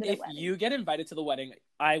need to go to the wedding. If you get invited to the wedding,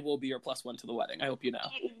 I will be your +1 to the wedding. I hope you know.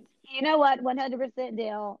 You know what? 100%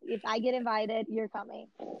 deal. If I get invited, you're coming.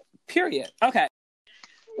 Period. Okay.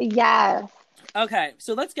 Yes. Okay,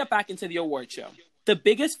 so let's get back into the award show. The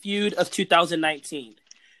biggest feud of 2019.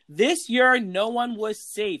 This year, no one was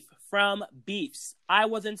safe from beefs. I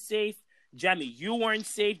wasn't safe. Jemmye, you weren't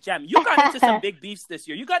safe. Jemmye, you got into some big beefs this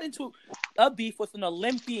year. You got into a beef with an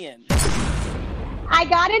Olympian. I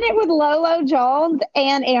got in it with Lolo Jones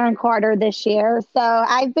and Aaron Carter this year. So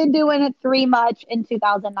I've been doing it 3 much in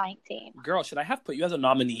 2019. Girl, should I have put you as a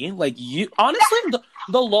nominee? Like you, honestly,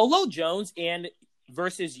 the Lolo Jones and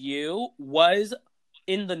versus you was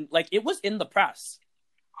it was in the press.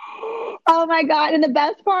 Oh my God. And the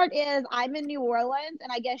best part is I'm in New Orleans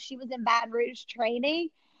and I guess she was in Baton Rouge training.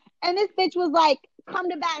 And this bitch was like, come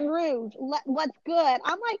to Baton Rouge. What's good?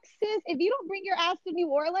 I'm like, sis, if you don't bring your ass to New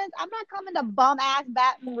Orleans, I'm not coming to bum ass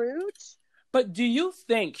Baton Rouge. But do you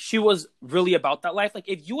think she was really about that life? Like,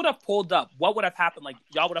 if you would have pulled up, what would have happened? Like,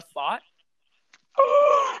 y'all would have fought?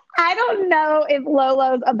 I don't know if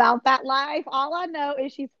Lolo's about that life. All I know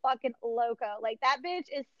is she's fucking loco. Like, that bitch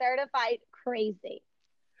is certified crazy.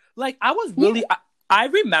 Like, I was really... I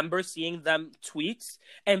remember seeing them tweets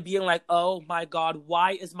and being like, oh my God,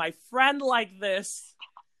 why is my friend like this?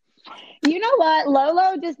 You know what?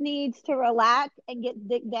 Lolo just needs to relax and get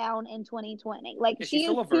dick down in 2020. Like, she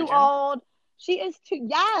is too old. She is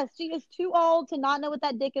too old to not know what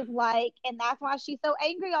that dick is like. And that's why she's so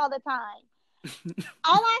angry all the time.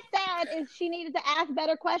 All I said is she needed to ask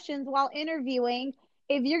better questions while interviewing.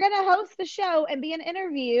 If you're going to host the show and be an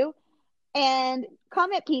interview and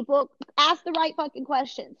come at people, ask the right fucking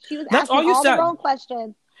questions. She was asking all the wrong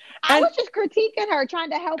questions. I was just critiquing her,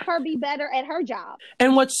 trying to help her be better at her job.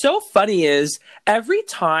 And what's so funny is every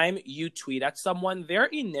time you tweet at someone, their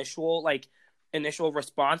initial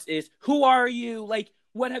response is, who are you? Like,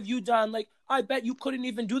 what have you done? Like, I bet you couldn't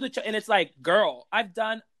even do and it's like, girl, I've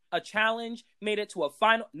done a challenge, made it to a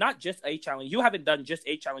final, not just a challenge. You haven't done just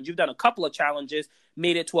a challenge. You've done a couple of challenges,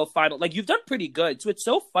 made it to a final. Like, you've done pretty good. So it's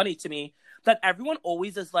so funny to me that everyone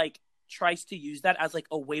always is like, tries to use that as like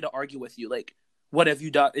a way to argue with you. Like, what have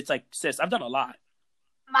you done? It's like, sis, I've done a lot.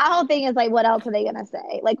 My whole thing is like, what else are they going to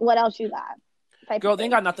say? Like, what else you got? Girl, they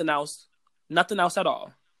ain't got nothing else. Nothing else at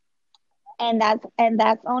all. And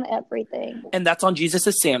that's on everything. And that's on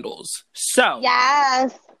Jesus' sandals. So,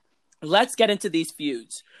 yes, let's get into these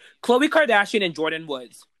feuds. Khloe Kardashian and Jordyn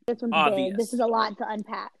Woods. This one's obvious. Big. This is a lot to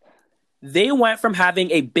unpack. They went from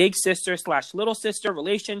having a big sister / little sister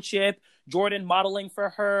relationship, Jordyn modeling for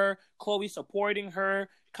her, Khloe supporting her,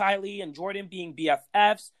 Kylie and Jordyn being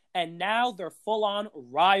BFFs, and now they're full-on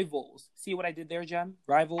rivals. See what I did there, Jem?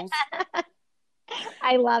 Rivals?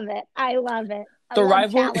 I love it. The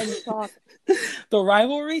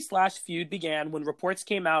rivalry / feud began when reports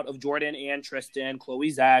came out of Jordyn and Tristan,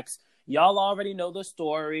 Khloe's ex. Y'all already know the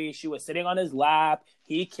story. She was sitting on his lap.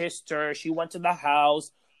 He kissed her. She went to the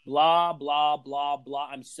house. Blah, blah, blah, blah.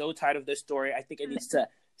 I'm so tired of this story. I think it needs to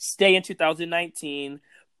stay in 2019.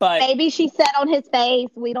 But maybe she sat on his face.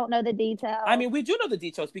 We don't know the details. I mean, we do know the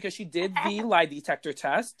details because she did the lie detector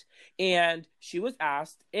test. And she was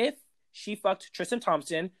asked if she fucked Tristan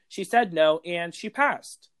Thompson. She said no, and she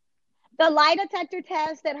passed. The lie detector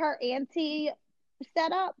test that her auntie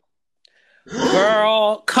set up?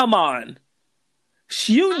 Girl, come on.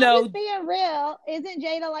 I'm just being real. Isn't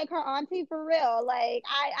Jada like her auntie for real? Like,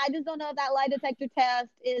 I just don't know if that lie detector test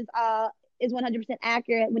is 100%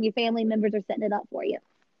 accurate when your family members are setting it up for you.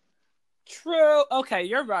 True. Okay,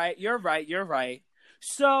 you're right.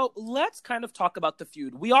 So let's kind of talk about the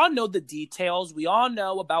feud. We all know the details. We all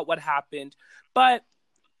know about what happened. But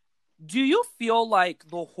do you feel like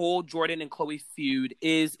the whole Jordyn and Khloe feud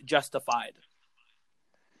is justified?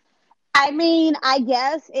 I mean, I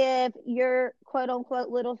guess if your quote-unquote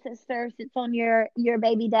little sister sits on your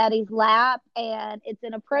baby daddy's lap and it's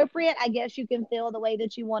inappropriate, I guess you can feel the way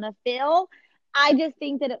that you want to feel. I just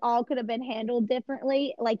think that it all could have been handled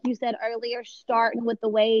differently. Like you said earlier, starting with the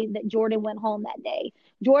way that Jordyn went home that day.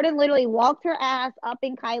 Jordyn literally walked her ass up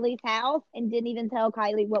in Kylie's house and didn't even tell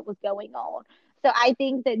Kylie what was going on. So I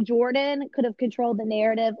think that Jordyn could have controlled the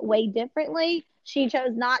narrative way differently. She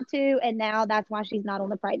chose not to, and now that's why she's not on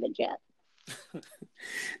the private jet.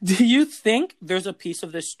 Do you think there's a piece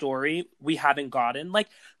of this story we haven't gotten? Like,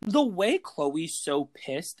 the way Khloe's so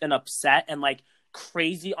pissed and upset and, like,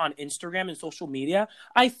 crazy on Instagram and social media,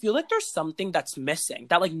 I feel like there's something that's missing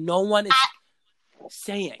that, like, no one is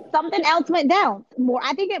saying. Something else went down.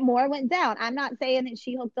 I think it more went down. I'm not saying that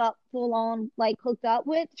she hooked up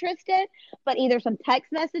with Tristan, but either some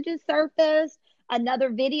text messages surfaced, another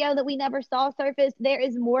video that we never saw surface. There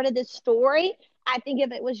is more to this story. I think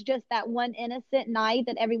if it was just that one innocent night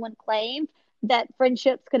that everyone claimed, that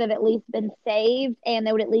friendships could have at least been saved and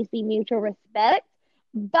there would at least be mutual respect.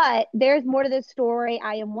 But there's more to this story.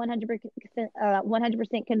 I am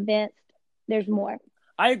 100% convinced there's more.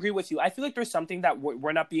 I agree with you. I feel like there's something that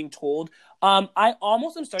we're not being told. I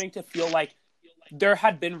almost am starting to feel like there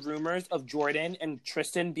had been rumors of Jordyn and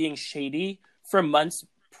Tristan being shady for months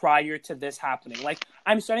prior to this happening. Like,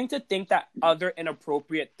 I'm starting to think that other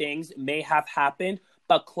inappropriate things may have happened,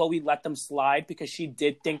 but Khloe let them slide because she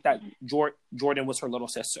did think that Jordyn was her little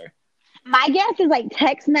sister. My guess is like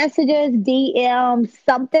text messages, DMs,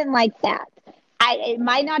 something like that. It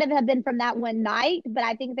might not have been from that one night, but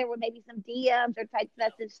I think there were maybe some DMs or text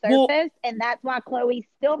messages surfaced, and that's why Khloe's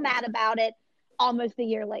still mad about it almost a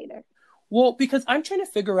year later. Well, because I'm trying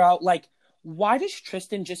to figure out, like, why does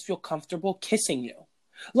Tristan just feel comfortable kissing you?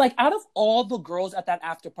 Like, out of all the girls at that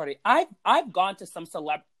after party, I've gone to some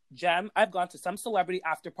I've gone to some celebrity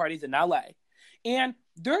after parties in LA, and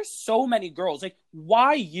there's so many girls. Like,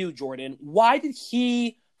 why you, Jordan? Why did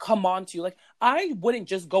he come on to you? Like, I wouldn't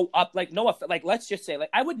just go up. Like, no, like, let's just say, like,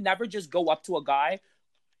 I would never just go up to a guy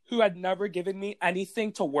who had never given me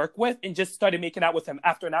anything to work with and just started making out with him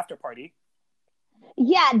after an after party.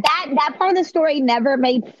 Yeah, that part of the story never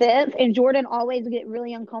made sense, and Jordan always get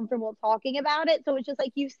really uncomfortable talking about it. So it's just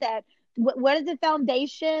like you said, what is the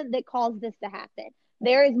foundation that caused this to happen?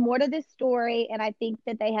 There is more to this story, and I think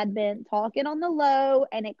that they had been talking on the low,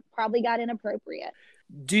 and it probably got inappropriate.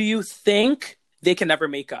 Do you think they can ever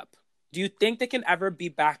make up? Do you think they can ever be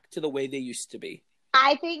back to the way they used to be?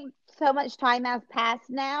 I think so much time has passed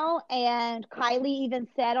now, and Kylie even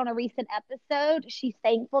said on a recent episode she's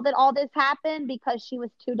thankful that all this happened because she was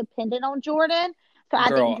too dependent on Jordan. So I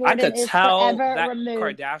think Girl, I Jordan could is tell forever that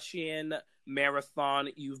removed. Kardashian marathon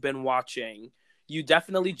you've been watching. You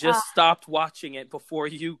definitely just stopped watching it before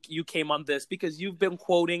you came on this because you've been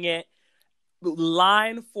quoting it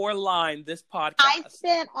line for line this podcast. I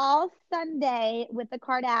spent all Sunday with the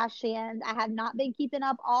Kardashians. I have not been keeping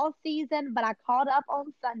up all season, but I caught up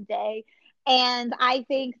on Sunday. And I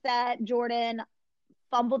think that Jordan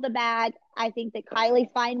fumbled the bag. I think that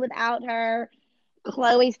Kylie's fine without her.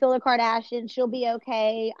 Khloe's still a Kardashian. She'll be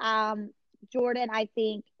okay. Jordan, I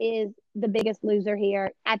think, is the biggest loser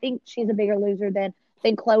here. I think she's a bigger loser than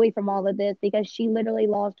Khloe from all of this because she literally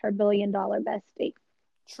lost her $1 billion bestie.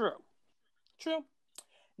 True. True.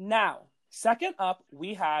 Now, second up,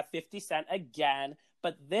 we have 50 Cent again,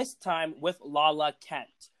 but this time with Lala Kent.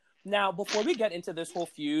 Now, before we get into this whole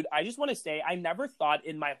feud, I just want to say I never thought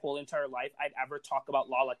in my whole entire life I'd ever talk about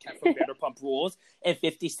Lala Kent from Vanderpump Rules and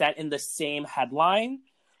 50 Cent in the same headline.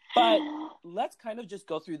 But let's kind of just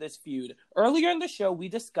go through this feud. Earlier in the show, we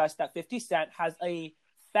discussed that 50 Cent has a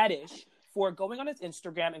fetish for going on his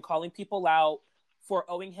Instagram and calling people out for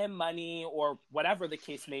owing him money or whatever the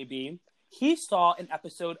case may be. He saw an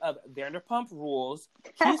episode of Vanderpump Rules.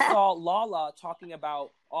 He saw Lala talking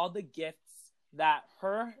about all the gifts that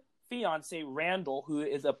her fiance, Randall, who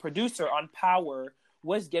is a producer on Power,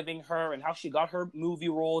 was giving her and how she got her movie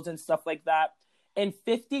roles and stuff like that. And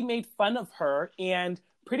 50 made fun of her and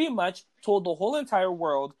pretty much told the whole entire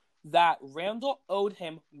world that Randall owed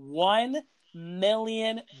him $1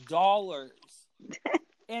 million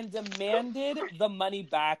and demanded the money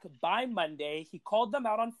back by Monday. He called them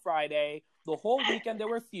out on Friday. The whole weekend they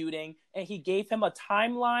were feuding, and he gave him a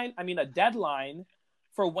deadline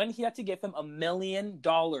for when he had to give him $1 million.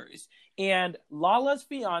 And Lala's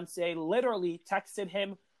fiance literally texted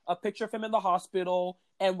him a picture of him in the hospital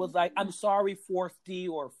and was like, "I'm sorry, 4th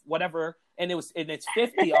or whatever." And it's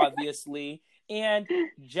 50, obviously. And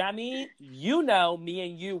Jemmye, me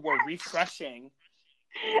and you were refreshing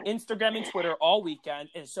Instagram and Twitter all weekend,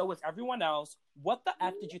 and so was everyone else. What the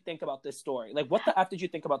F did you think about this story? Like, what the F did you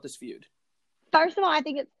think about this feud? First of all, I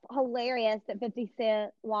think it's hilarious that 50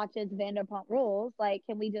 Cent watches Vanderpump Rules. Like,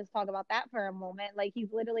 can we just talk about that for a moment? Like, he's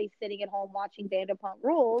literally sitting at home watching Vanderpump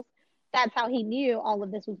Rules. That's how he knew all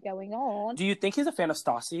of this was going on. Do you think he's a fan of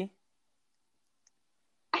Stassi?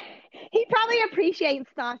 He probably appreciates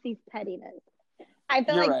Stassi's pettiness. I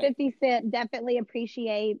feel You're like right. 50 Cent definitely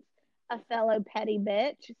appreciates a fellow petty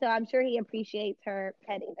bitch. So I'm sure he appreciates her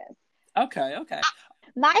pettiness. Okay.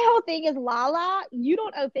 My whole thing is, Lala, you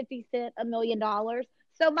don't owe 50 Cent $1 million.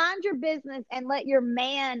 So mind your business and let your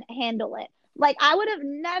man handle it. Like, I would have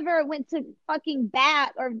never went to fucking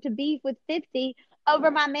bat or to beef with 50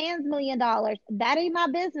 over my man's $1 million. That ain't my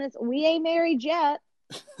business. We ain't married yet.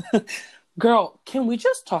 Girl, can we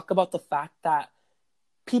just talk about the fact that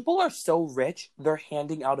people are so rich, they're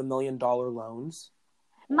handing out $1 million loans?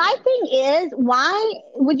 My thing is, why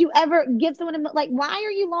would you ever give someone why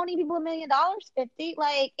are you loaning people $1 million, 50?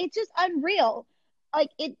 Like, it's just unreal.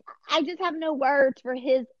 Like, I just have no words for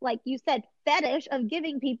his, like you said, fetish of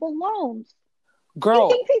giving people loans. Girl,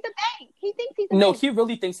 he thinks he's a bank. No, he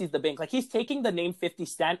really thinks he's the bank. Like, he's taking the name 50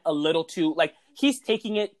 Cent a little too, like, he's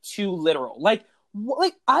taking it too literal. Like,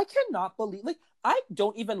 I cannot believe, like, I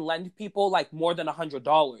don't even lend people, like, more than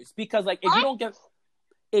 $100 because, like, if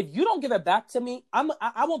you don't give it back to me,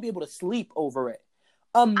 I won't be able to sleep over it.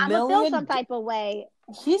 I'm gonna feel some type of way.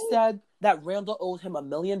 He said that Randall owed him $1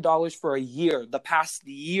 million for a year, the past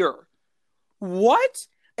year. What?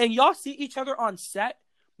 And y'all see each other on set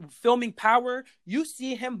filming Power. You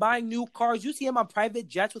see him buying new cars. You see him on private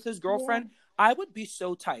jets with his girlfriend. Yeah. I would be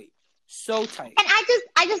so tight. So tight. And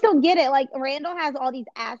I just don't get it. Like, Randall has all these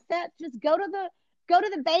assets. Just go to Go to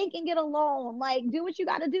the bank and get a loan. Like, do what you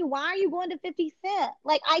got to do. Why are you going to 50 Cent?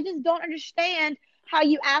 Like, I just don't understand how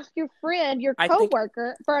you ask your friend, your I think.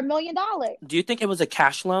 coworker, for $1 million. Do you think it was a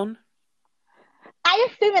cash loan? I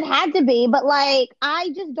assume it had to be, but like, I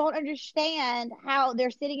just don't understand how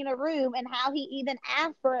they're sitting in a room and how he even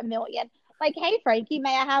asked for $1 million. Like, hey, Frankie,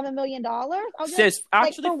 may I have $1 million? I'll just, Sis, like,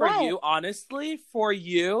 actually, for for what? you, honestly, for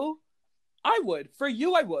you, I would. For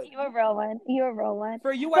you, I would. You were rolling. You were rolling.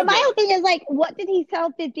 For you, I But my would. whole thing is like, what did he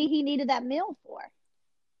tell 50 he needed that meal for?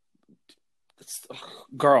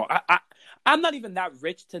 Girl, I'm not even that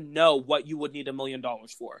rich to know what you would need $1 million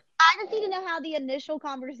for. I just need to know how the initial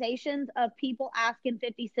conversations of people asking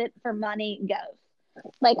 50 Cent for money goes.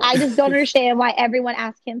 Like, I just don't understand why everyone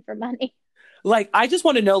asked him for money. Like, I just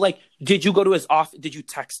want to know, like, did you go to his office? Did you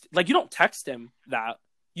text? Like, you don't text him that.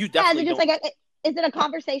 You Yeah, is definitely it just don't. like is it a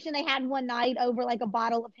conversation they had one night over like a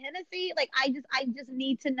bottle of Hennessy? Like, I just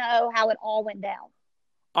need to know how it all went down.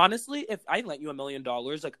 Honestly, if I lent you $1 million,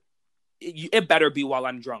 like, it better be while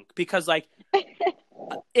I'm drunk because, like,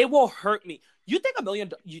 it will hurt me. You think a million?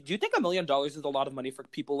 Do you think $1 is a lot of money for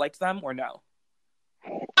people like them or no?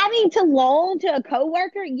 I mean, to loan to a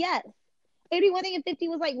coworker, yes. It'd be one thing if 50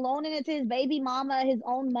 was like loaning it to his baby mama, his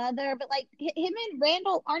own mother, but like him and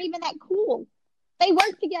Randall aren't even that cool. They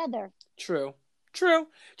work together. True. True.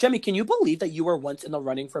 Jemmye, can you believe that you were once in the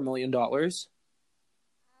running for $1 million? God,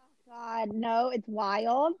 no, it's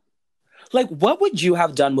wild. Like, what would you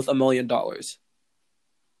have done with $1 million?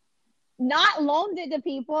 Not loaned it to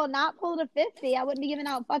people, not pulled a 50. I wouldn't be giving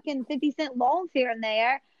out fucking 50 cent loans here and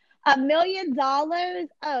there. $1 million?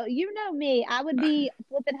 Oh, you know me. I would be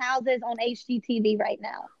flipping houses on HGTV right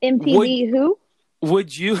now. Would MTV, who?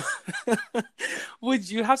 would you would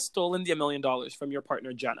you have stolen the $1 million from your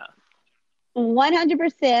partner Jenna?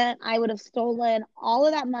 100%. I would have stolen all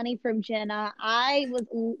of that money from Jenna. I was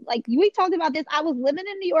like, we talked about this. I was living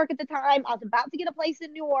in New York at the time. I was about to get a place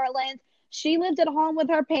in New Orleans. She lived at home with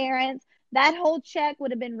her parents. That whole check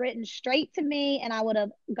would have been written straight to me, and I would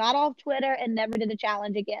have got off Twitter and never did a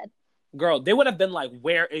challenge again. Girl, they would have been like,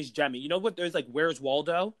 "Where is Jemmye?" You know what? There's like, "Where's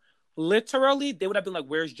Waldo?" Literally, they would have been like,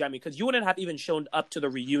 "Where's Jemmye?" Because you wouldn't have even shown up to the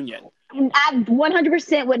reunion. I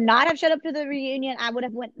 100% would not have showed up to the reunion. I would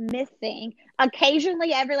have went missing.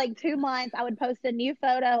 Occasionally, every like 2 months, I would post a new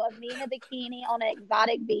photo of me in a bikini on an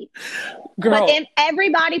exotic beach. But Girl,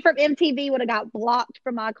 everybody from MTV would have got blocked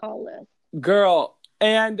from my call list. girl.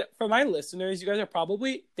 And for my listeners, you guys are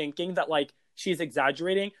probably thinking that like she's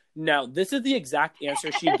exaggerating. No, this is the exact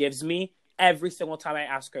answer she gives me every single time I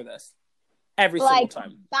ask her this. Every single Like,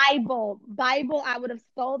 time. Bible, I would have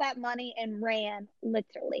stole that money and ran,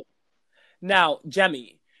 literally. Now,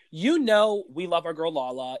 Jemmye, you know we love our girl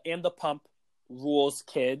Lala and the Pump Rules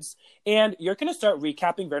kids, and you're gonna start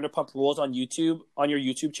recapping Vanderpump Rules on YouTube on your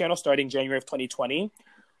YouTube channel starting January of 2020.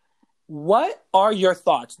 What are your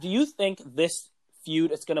thoughts? Do you think this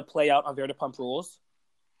feud is gonna play out on Vanderpump Rules?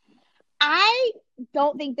 I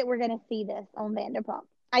don't think that we're going to see this on Vanderpump.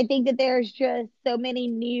 I think that there's just so many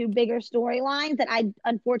new, bigger storylines that I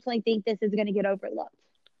unfortunately think this is going to get overlooked.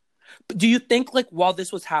 But do you think like while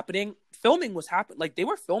this was happening, filming was happening? Like they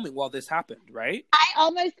were filming while this happened, right? I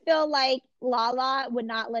almost feel like Lala would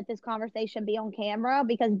not let this conversation be on camera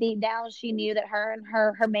because deep down she knew that her and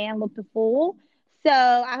her man looked a fool. So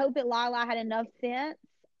I hope that Lala had enough sense,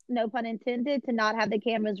 no pun intended, to not have the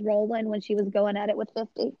cameras rolling when she was going at it with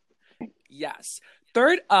 50. Yes.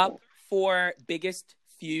 Third up for biggest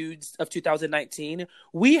feuds of 2019,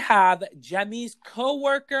 we have Jemmy's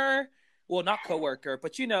coworker. Well, not coworker,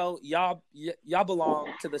 but you know, y'all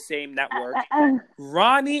belong to the same network.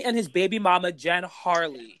 Ronnie and his baby mama Jen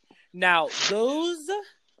Harley. Now, those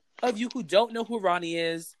of you who don't know who Ronnie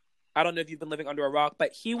is, I don't know if you've been living under a rock,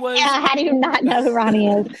 but he was. Yeah, how do you not know who Ronnie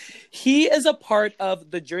is? He is a part of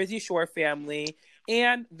the Jersey Shore family,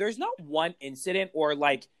 and there's not one incident or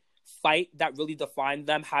like fight that really defined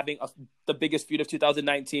them having the biggest feud of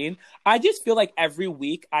 2019. I just feel like every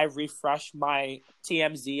week I refresh my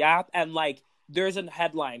TMZ app and like there's a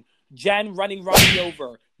headline: Jen running Ronnie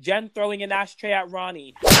over, Jen throwing an ashtray at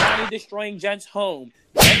Ronnie, Ronnie destroying Jen's home,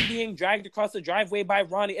 Jen being dragged across the driveway by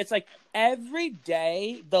Ronnie. It's like every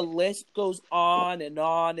day the list goes on and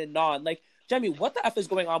on and on. Like, Jemmye, what the F is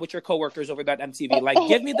going on with your coworkers over that MTV? Like,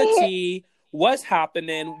 give me the tea. What's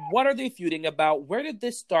happening? What are they feuding about? Where did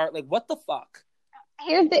this start? Like, what the fuck?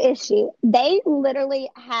 Here's the issue. They literally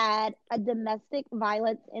had a domestic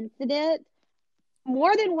violence incident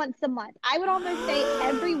more than once a month. I would almost say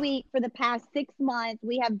every week for the past 6 months,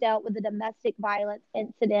 we have dealt with a domestic violence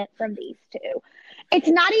incident from these two. It's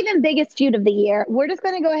not even biggest feud of the year. We're just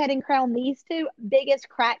going to go ahead and crown these two biggest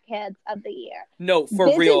crackheads of the year. No, for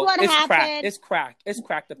This is real. what It's crack. happened. It's crack. It's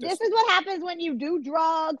crack that This is what happens when you do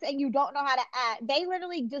drugs and you don't know how to act. They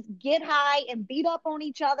literally just get high and beat up on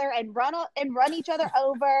each other and run each other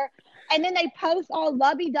over. And then they post all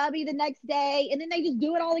lovey-dovey the next day, and then they just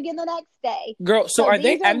do it all again the next day. Girl, so are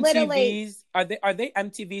they MTV's? Are they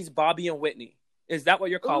MTV's Bobby and Whitney? Is that what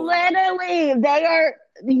you're calling Literally, they are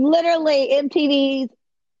literally MTV's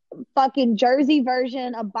fucking Jersey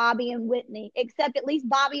version of Bobby and Whitney. Except at least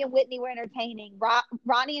Bobby and Whitney were entertaining.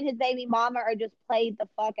 Ronnie and his baby mama are just played the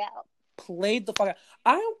fuck out. Played the fuck out.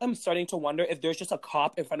 I am starting to wonder if there's just a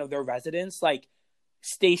cop in front of their residence, like,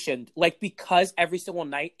 stationed. Like, because every single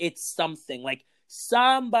night it's something. Like,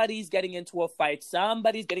 somebody's getting into a fight.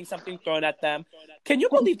 Somebody's getting something thrown at them. Can you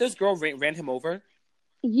believe this girl ran him over?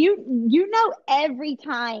 You know, every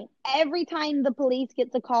time the police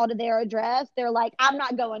gets a call to their address, they're like, I'm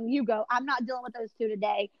not going, you go. I'm not dealing with those two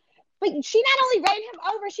today. But she not only ran him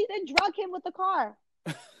over, she then drug him with the car.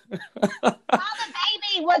 While the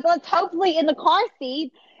baby was hopefully in the car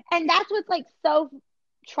seat. And that's what's like so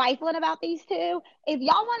trifling about these two. If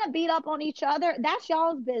y'all want to beat up on each other, that's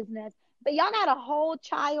y'all's business. But y'all got a whole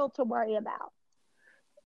child to worry about.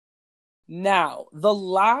 Now, the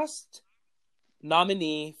last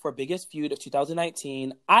nominee for biggest feud of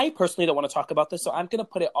 2019. I personally don't want to talk about this, so I'm going to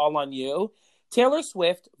put it all on you. Taylor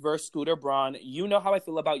Swift versus Scooter Braun. You know how I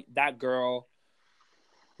feel about that girl.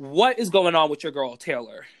 What is going on with your girl,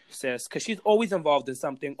 Taylor, sis? Because she's always involved in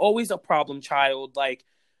something, always a problem child. Like,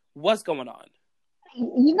 what's going on?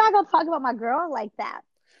 You're not going to talk about my girl like that.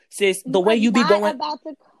 Sis, the way you be talking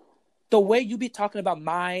about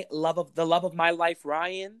the love of my life,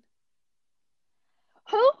 Ryan.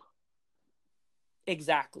 Who?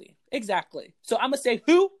 Exactly. So I'm going to say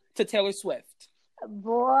who to Taylor Swift.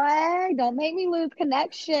 Boy, don't make me lose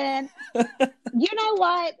connection. You know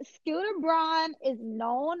what? Scooter Braun is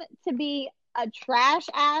known to be a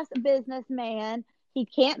trash-ass businessman. He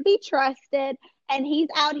can't be trusted. And he's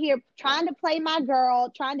out here trying to play my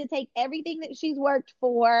girl, trying to take everything that she's worked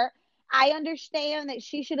for. I understand that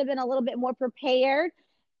she should have been a little bit more prepared.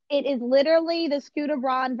 It is literally the Scooter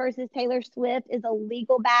Braun versus Taylor Swift is a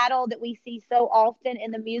legal battle that we see so often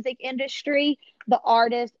in the music industry, the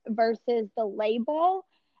artist versus the label.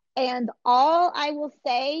 And all I will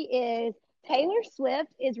say is Taylor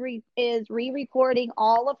Swift is re-recording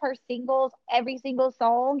all of her singles, every single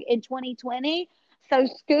song in 2020. So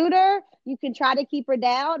Scooter, you can try to keep her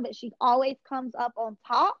down, but she always comes up on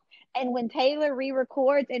top. And when Taylor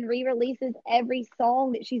re-records and re-releases every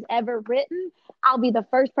song that she's ever written, I'll be the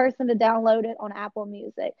first person to download it on Apple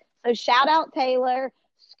Music. So shout out Taylor,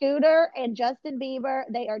 Scooter, and Justin Bieber.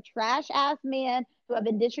 They are trash-ass men who have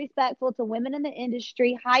been disrespectful to women in the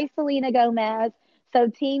industry. Hi, Selena Gomez. So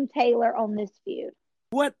Team Taylor on this feud.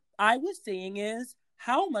 What I was saying is,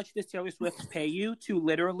 how much does Taylor Swift pay you to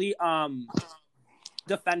literally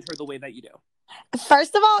defend her the way that you do?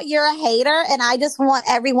 First of all, you're a hater, and I just want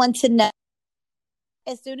everyone to know.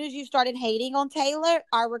 As soon as you started hating on Taylor,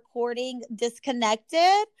 our recording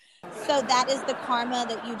disconnected. So that is the karma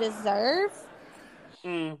that you deserve.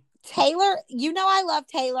 Taylor, you know I love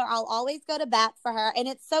Taylor. I'll always go to bat for her. And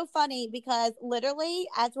it's so funny because literally,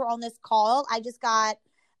 as we're on this call, I just got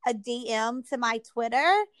a DM to my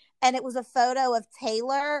Twitter, and it was a photo of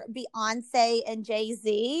Taylor, Beyonce, and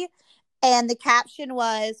Jay-Z. And the caption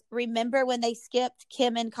was, remember when they skipped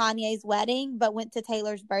Kim and Kanye's wedding, but went to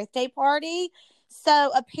Taylor's birthday party?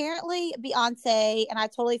 So apparently Beyonce, and I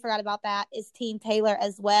totally forgot about that, is Team Taylor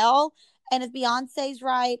as well. And if Beyonce's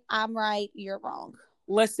right, I'm right, you're wrong.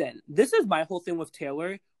 Listen, this is my whole thing with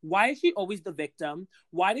Taylor. Why is she always the victim?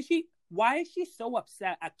 Why is she so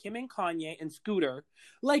upset at Kim and Kanye and Scooter?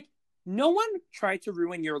 Like, no one tried to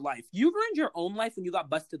ruin your life. You ruined your own life when you got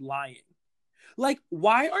busted lying. Like,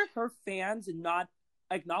 why are her fans not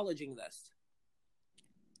acknowledging this?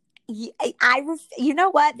 You know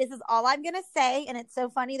what? This is all I'm going to say. And it's so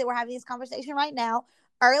funny that we're having this conversation right now.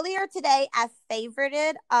 Earlier today, I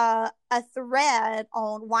favorited a thread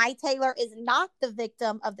on why Taylor is not the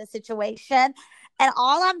victim of the situation. And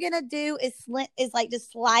all I'm going to do is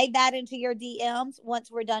just slide that into your DMs once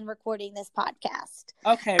we're done recording this podcast.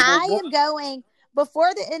 Okay. I am going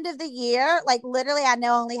before the end of the year. Like, literally, I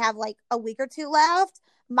know I only have like a week or two left.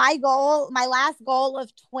 My last goal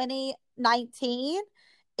of 2019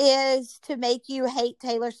 is to make you hate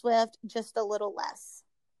Taylor Swift just a little less.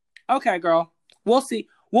 Okay, girl. We'll see.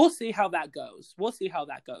 We'll see how that goes.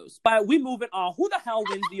 But we moving on. Who the hell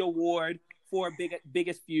wins the award for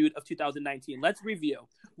biggest feud of 2019? Let's review.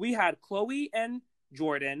 We had Chloe and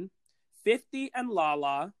Jordan, 50 and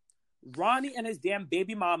Lala, Ronnie and his damn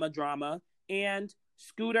baby mama drama, and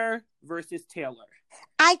Scooter versus Taylor.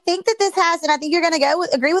 I think that this has, and I think you're going to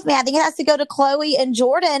agree with me. I think it has to go to Chloe and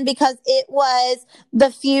Jordan because it was the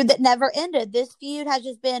feud that never ended. This feud has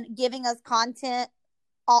just been giving us content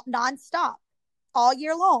nonstop all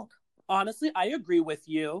year long. Honestly, I agree with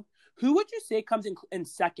you. Who would you say comes in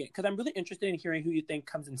second? Because I'm really interested in hearing who you think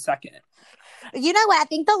comes in second. You know what? I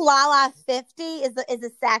think the Lala 50 is a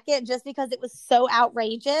second just because it was so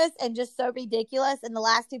outrageous and just so ridiculous. And the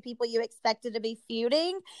last two people you expected to be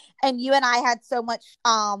feuding. And you and I had so much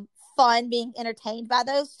fun being entertained by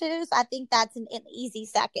those two. So I think that's an easy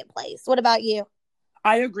second place. What about you?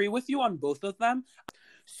 I agree with you on both of them.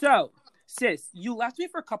 So, sis, you left me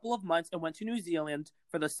for a couple of months and went to New Zealand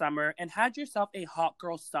for the summer and had yourself a hot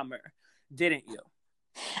girl summer, didn't you?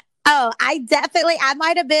 Oh, I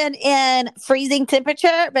might have been in freezing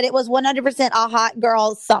temperature, but it was 100% a hot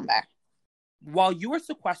girl summer. While you were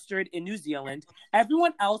sequestered in New Zealand,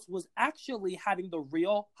 everyone else was actually having the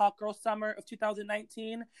real hot girl summer of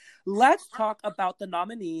 2019. Let's talk about the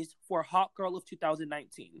nominees for Hot Girl of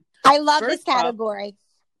 2019. I love this category.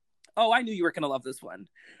 I knew you were going to love this one.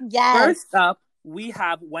 Yes. First up, we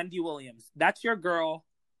have Wendy Williams. That's your girl.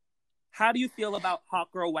 How do you feel about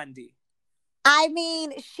Hot Girl Wendy? I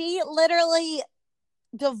mean, she literally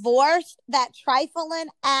divorced that trifling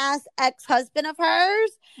ass ex-husband of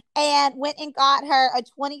hers and went and got her a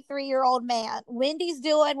 23-year-old man. Wendy's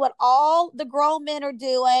doing what all the grown men are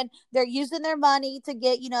doing. They're using their money to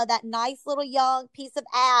get, that nice little young piece of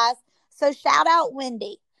ass. So shout out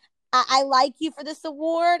Wendy. I like you for this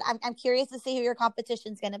award. I'm curious to see who your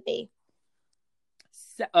competition's going to be.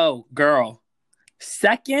 Girl.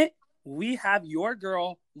 Second, we have your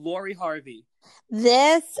girl, Lori Harvey.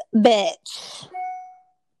 This bitch.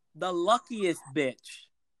 The luckiest bitch.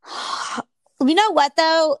 You know what,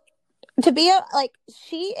 though? To be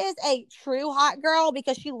she is a true hot girl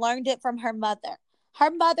because she learned it from her mother.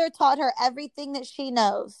 Her mother taught her everything that she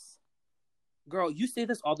knows. Girl, you say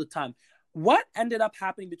this all the time. What ended up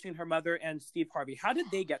happening between her mother and Steve Harvey? How did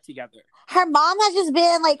they get together? Her mom has just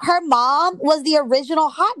been her mom was the original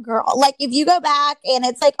hot girl. If you go back and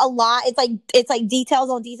it's a lot, it's like details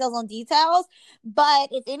on details on details. But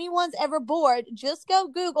if anyone's ever bored, just go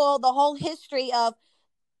Google the whole history of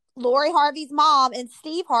Lori Harvey's mom and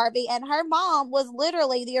Steve Harvey. And her mom was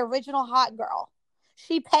literally the original hot girl.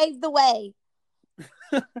 She paved the way.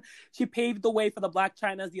 She paved the way for the Blac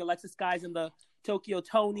Chynas, the Alexis Guys, and the Tokyo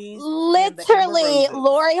Tonys. Literally,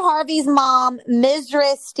 Lori Harvey's mom,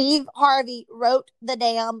 Mrs. Steve Harvey, wrote the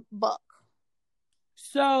damn book.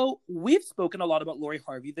 So we've spoken a lot about Lori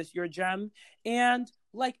Harvey this year, Jem, and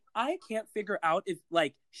I can't figure out if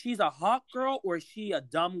she's a hot girl or is she a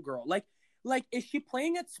dumb girl. Is she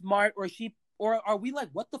playing it smart or are we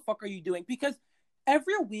what the fuck are you doing? Because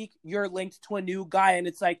every week you're linked to a new guy, and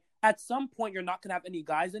it's at some point you're not gonna have any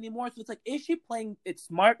guys anymore. So it's is she playing it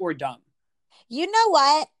smart or dumb? You know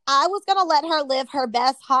what? I was going to let her live her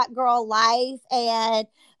best hot girl life and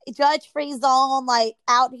judge-free zone,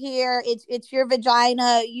 out here, it's your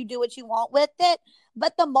vagina, you do what you want with it.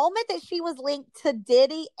 But the moment that she was linked to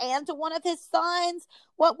Diddy and to one of his sons,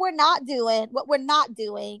 what we're not doing,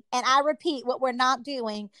 and I repeat, what we're not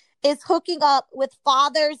doing is hooking up with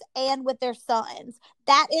fathers and with their sons.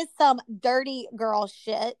 That is some dirty girl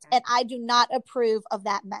shit, and I do not approve of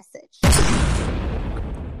that message.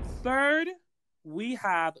 Third, we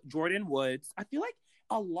have Jordyn Woods. I feel like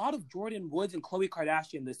a lot of Jordyn Woods and Khloe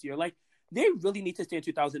Kardashian this year, they really need to stay in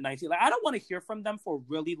 2019. I don't want to hear from them for a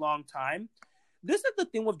really long time. This is the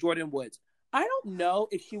thing with Jordyn Woods. I don't know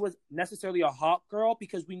if she was necessarily a hot girl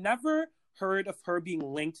because we never heard of her being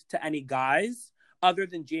linked to any guys other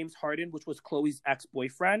than James Harden, which was Khloe's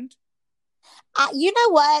ex-boyfriend. You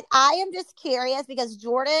know what? I am just curious because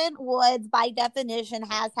Jordyn Woods, by definition,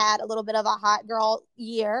 has had a little bit of a hot girl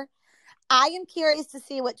year. I am curious to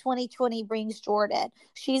see what 2020 brings Jordyn.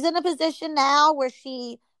 She's in a position now where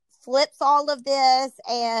she flips all of this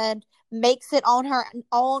and makes it on her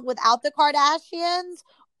own without the Kardashians,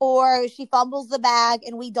 or she fumbles the bag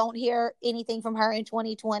and we don't hear anything from her in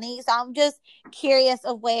 2020. So I'm just curious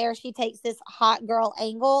of where she takes this hot girl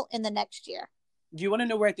angle in the next year. Do you want to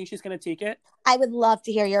know where I think she's going to take it? I would love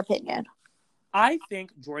to hear your opinion. I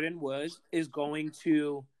think Jordyn Woods is going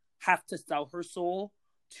to have to sell her soul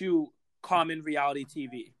to common reality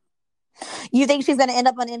TV. You think she's going to end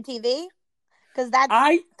up on MTV? Because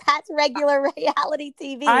that's regular reality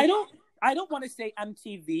TV. I don't want to say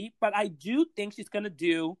MTV, but I do think she's going to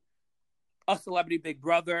do a Celebrity Big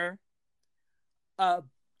Brother,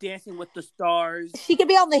 Dancing with the Stars. She could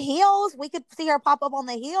be on The Hills. We could see her pop up on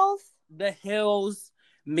The Hills. The Hills,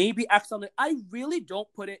 maybe X on the... I really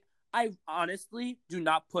don't put it I honestly do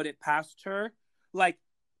not put it past her. Like,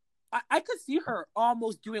 I could see her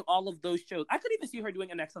almost doing all of those shows. I could even see her doing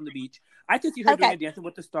an X on the Beach. I could see her doing Okay. a Dancing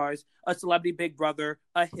with the Stars, a Celebrity Big Brother,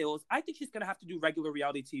 a Hills. I think she's going to have to do regular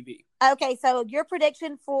reality TV. Okay, so your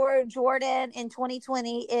prediction for Jordan in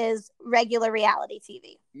 2020 is regular reality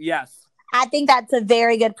TV. Yes. I think that's a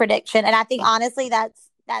very good prediction, and I think honestly that's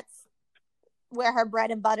where her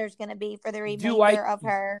bread and butter is going to be for the remainder of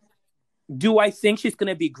her. Do I think she's going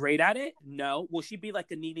to be great at it? No. Will she be like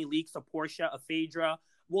a Nene Leakes, a Portia, a Phaedra?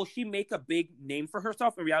 Will she make a big name for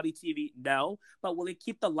herself in reality TV? No. But will it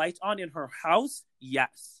keep the lights on in her house?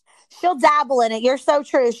 Yes. She'll dabble in it. You're so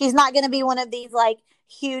true. She's not going to be one of these like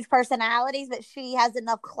huge personalities, but she has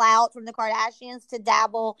enough clout from the Kardashians to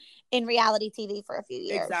dabble in reality TV for a few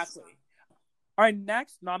years. Exactly. Our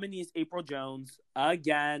next nominee is April Jones.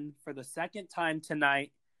 Again, for the second time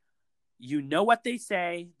tonight. You know what they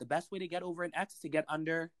say. The best way to get over an ex is to get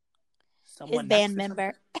under someone. His band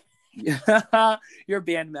member. Your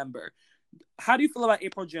band member. How do you feel about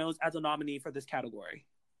April Jones as a nominee for this category?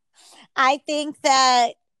 I think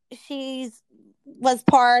that was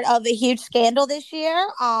part of a huge scandal this year.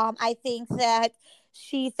 I think that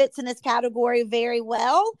she fits in this category very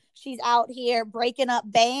well. She's out here breaking up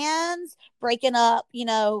bands, breaking up,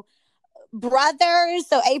 brothers.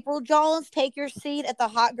 So April Jones, take your seat at the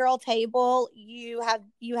hot girl table. You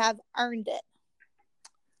have earned it.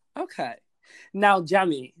 Okay. Now,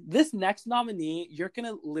 Jemmye, this next nominee, you're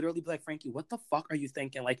gonna literally be like, Frankie, what the fuck are you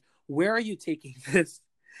thinking? Like, where are you taking this?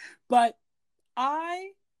 But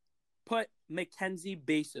I put Mackenzie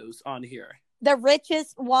Bezos on here. The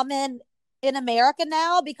richest woman in America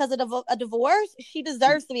now because of a divorce. She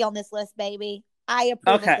deserves to be on this list, baby. I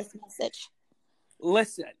approve of this message.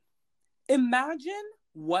 Listen. Imagine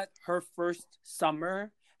what her first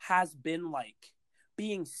summer has been like,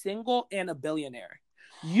 being single and a billionaire.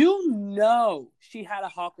 She had a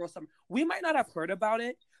hot girl summer. We might not have heard about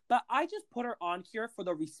it, but I just put her on here for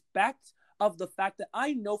the respect of the fact that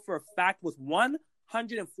I know for a fact with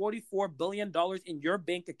 $144 billion in your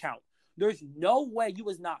bank account, there's no way you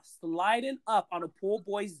was not sliding up on a pool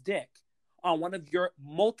boy's dick on one of your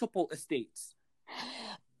multiple estates.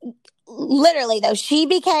 Literally, though, she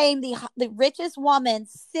became the richest woman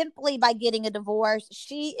simply by getting a divorce.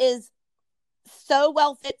 She is so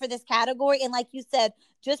well fit for this category. And like you said,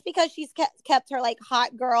 just because she's kept her like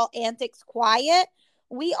hot girl antics quiet,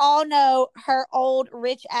 we all know her old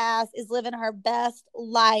rich ass is living her best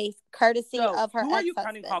life courtesy of her ex-husband. Who are you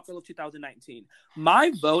counting hot girl of 2019?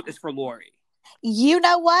 My vote is for Lori. You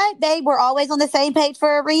know what? They were always on the same page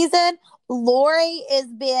for a reason. Lori has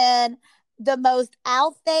been the most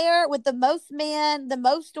out there with the most men, the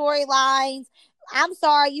most storylines. I'm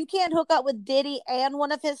sorry, you can't hook up with Diddy and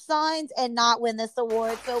one of his sons and not win this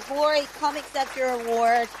award. So, Lori, come accept your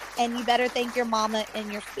award, and you better thank your mama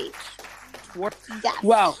in your speech. Yes.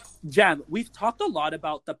 Well, Jem, we've talked a lot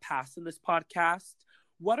about the past in this podcast.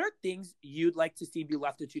 What are things you'd like to see be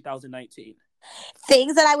left in 2019?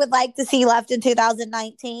 Things that I would like to see left in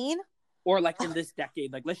 2019? Or like in this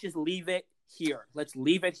decade. Like, let's just leave it here. Let's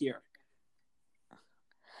leave it here.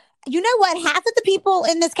 You know what? Half of the people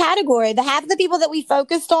in this category, half of the people that we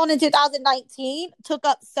focused on in 2019 took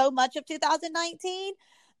up so much of 2019.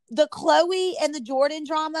 The Khloe and the Jordan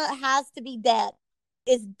drama has to be dead.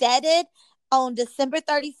 It's deaded on December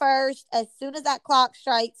 31st as soon as that clock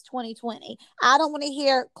strikes 2020. I don't want to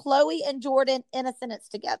hear Khloe and Jordan in a sentence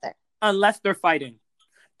together. Unless they're fighting.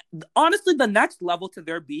 Honestly, the next level to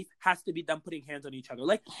their beef has to be them putting hands on each other.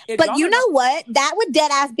 But you know what? That would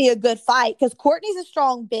dead ass be a good fight because Kourtney's a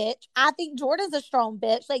strong bitch. I think Jordan's a strong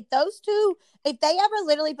bitch. Like those two, if they ever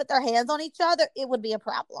literally put their hands on each other, it would be a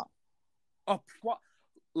problem.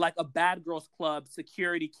 Like a bad girls club,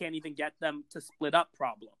 security can't even get them to split up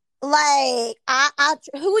problem. Like,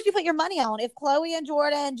 who would you put your money on if Khloe and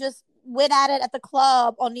Jordan just went at it at the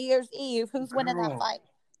club on New Year's Eve? Who's winning that fight?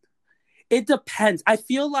 It depends. I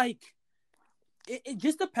feel like it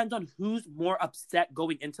just depends on who's more upset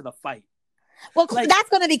going into the fight. Well, that's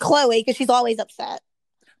going to be Khloe because she's always upset.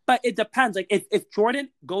 But it depends. Like if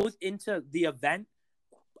Jordan goes into the event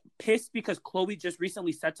pissed because Khloe just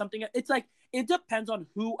recently said something, it's like it depends on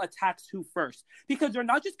who attacks who first. Because they're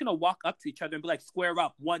not just going to walk up to each other and be like, square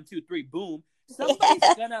up, 1, 2, 3, boom.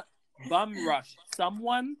 Somebody's going to bum rush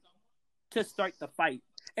someone to start the fight.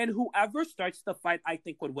 And whoever starts the fight, I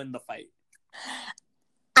think would win the fight.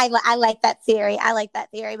 I like that theory.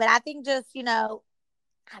 But I think just, man,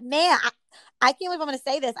 I can't believe I'm going to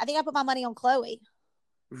say this. I think I put my money on Khloe.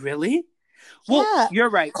 Really? Well, yeah. You're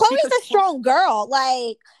right. Khloe's a strong girl.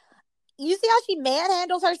 Like, you see how she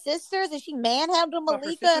manhandles her sisters and she manhandled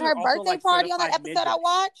Malika at her birthday party on that episode I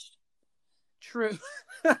watched? True.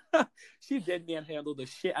 She did manhandle the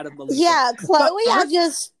shit out of Malika. Yeah, But Chloe,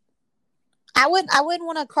 I wouldn't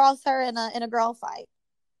want to cross her in a girl fight.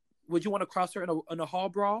 would you want to cross her in a hall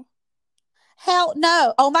brawl? Hell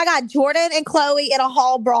no. Oh my God, Jordan and Chloe in a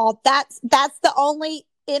hall brawl. That's the only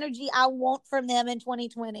energy I want from them in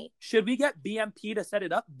 2020. Should we get BMP to set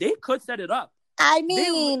it up? They could set it up. I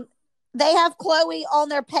mean, they have Chloe on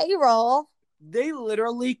their payroll. They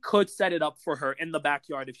literally could set it up for her in the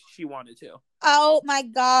backyard if she wanted to. Oh my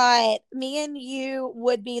God. Me and you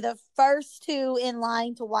would be the first two in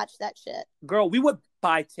line to watch that shit. Girl, we would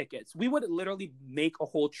buy tickets. We would literally make a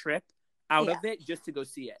whole trip out of it just to go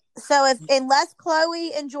see it. So unless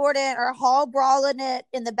Chloe and Jordan are hall brawling it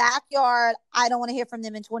in the backyard, I don't want to hear from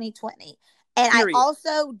them in 2020. And period. I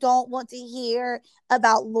also don't want to hear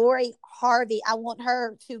about Lori Harvey. I want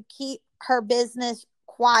her to keep her business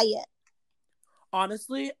quiet.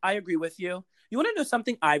 Honestly, I agree with you. You want to know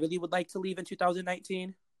something I really would like to leave in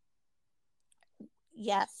 2019?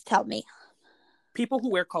 Yes, tell me. People who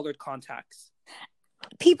wear colored contacts.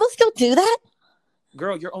 People still do that?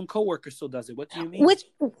 Girl, your own coworker still does it. What do you mean? Which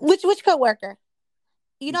coworker?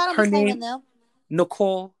 You know what I'm saying though?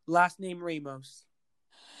 Nicole, last name Ramos.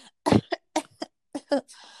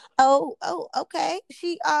 Oh, okay.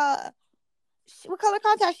 She what color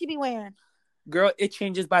contacts she be wearing? Girl, it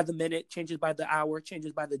changes by the minute, changes by the hour,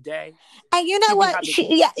 changes by the day. And you know what?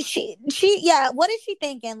 She what is she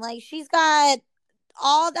thinking? Like, she's got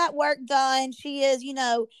all that work done. She is,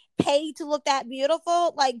 paid to look that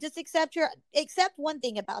beautiful. Like, just accept one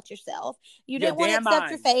thing about yourself. You didn't want to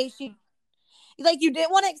accept your face. You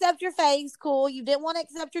didn't want to accept your face. Cool. You didn't want to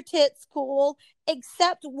accept your tits. Cool.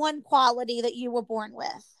 Accept one quality that you were born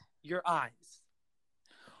with. Your eyes.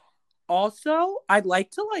 Also, I'd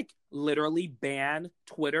like to literally ban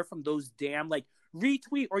Twitter from those damn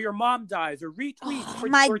retweet or your mom dies or retweet for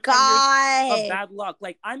 10 years of bad luck.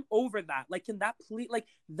 I'm over that. Can that please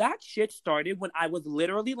that shit started when I was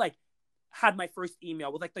literally had my first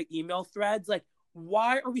email with the email threads.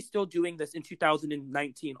 Why are we still doing this in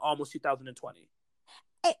 2019, almost 2020?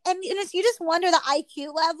 And you just wonder the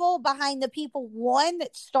IQ level behind the people, one,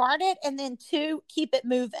 that started, and then two, keep it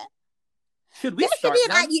moving. Should we start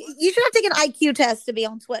you should have to take an IQ test to be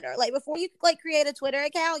on Twitter. Before you create a Twitter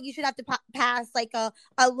account, you should have to pass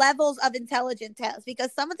a levels of intelligence test,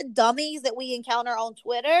 because some of the dummies that we encounter on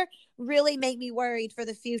Twitter really make me worried for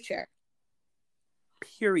the future.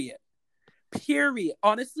 Period.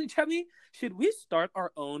 Honestly, Jemmye, should we start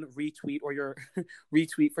our own retweet or your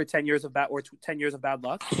retweet for 10 years of bad or 10 years of bad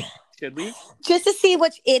luck? Should we? Just to see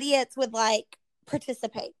which idiots would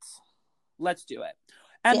participate. Let's do it.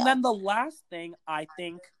 And then the last thing I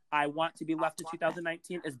think I want to be left in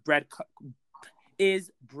 2019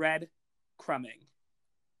 is breadcrumbing.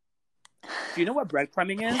 Do you know what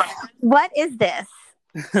breadcrumbing is? What is this?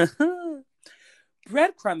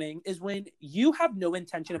 Breadcrumbing is when you have no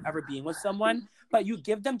intention of ever being with someone, but you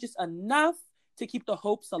give them just enough to keep the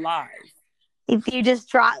hopes alive. If you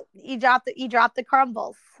just drop the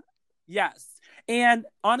crumbles. Yes. And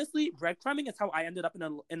honestly, breadcrumbing is how I ended up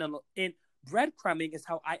breadcrumbing is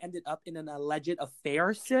how I ended up in an alleged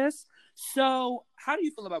affair, sis. So how do you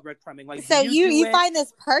feel about breadcrumbing? So you find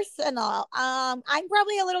this personal. I'm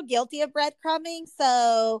probably a little guilty of breadcrumbing,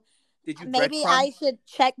 so maybe I should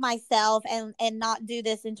check myself and not do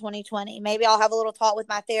this in 2020. Maybe I'll have a little talk with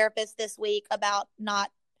my therapist this week about not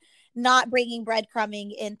bringing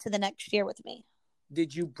breadcrumbing into the next year with me.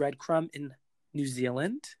 Did you breadcrumb in New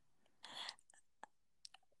Zealand?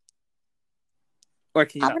 Or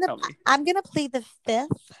can you not tell me? I'm going to plead the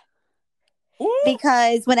fifth. Ooh.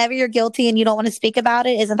 Because whenever you're guilty and you don't want to speak about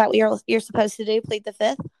it, isn't that what you're supposed to do? Plead the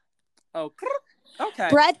fifth? Oh, okay.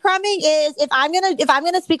 Breadcrumbing is, if I'm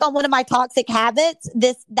gonna speak on one of my toxic habits,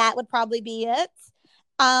 that would probably be it.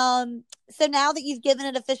 So now that you've given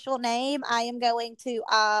it official name, I am going to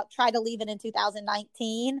try to leave it in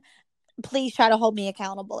 2019. Please try to hold me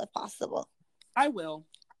accountable if possible. I will.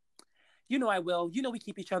 I will. We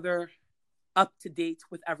keep each other up to date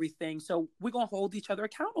with everything, so we're gonna hold each other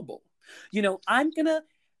accountable. I'm gonna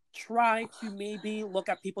try to maybe look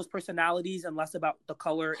at people's personalities and less about the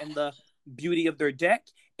color and the beauty of their dick,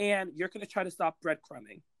 and you're gonna try to stop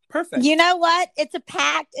breadcrumbing. Perfect. You know what? It's a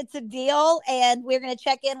pact, it's a deal, and we're gonna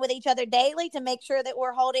check in with each other daily to make sure that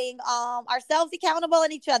we're holding ourselves accountable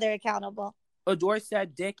and each other accountable. Adore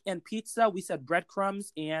said dick and pizza. We said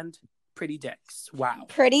breadcrumbs and pretty dicks. Wow.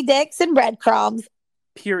 Pretty dicks and breadcrumbs.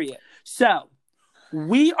 Period. So,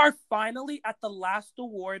 we are finally at the last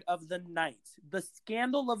award of the night, the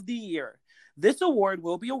scandal of the year. This award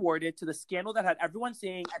will be awarded to the scandal that had everyone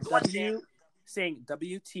saying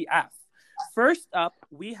WTF. First up,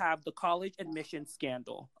 we have the college admission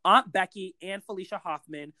scandal. Aunt Becky and Felicia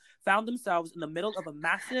Hoffman found themselves in the middle of a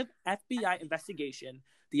massive FBI investigation.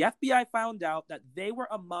 The FBI found out that they were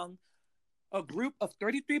among a group of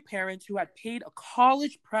 33 parents who had paid a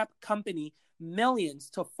college prep company millions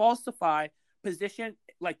to falsify position,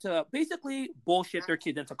 like to basically bullshit their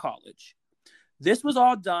kids into college. This was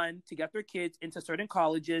all done to get their kids into certain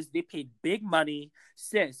colleges. They paid big money.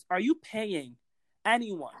 Sis, are you paying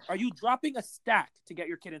anyone? Are you dropping a stack to get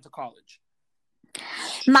your kid into college?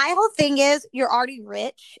 My whole thing is you're already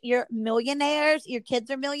rich. You're millionaires. Your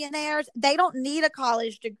kids are millionaires. They don't need a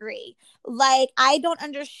college degree. Like, I don't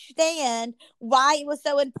understand why it was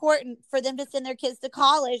so important for them to send their kids to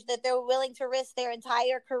college that they're willing to risk their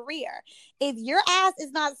entire career. If your ass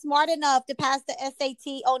is not smart enough to pass the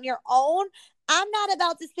SAT on your own, I'm not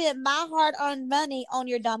about to spend my hard-earned money on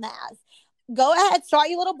your dumb ass. Go ahead, start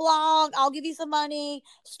your little blog. I'll give you some money.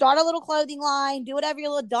 Start a little clothing line. Do whatever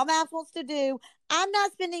your little dumbass wants to do. I'm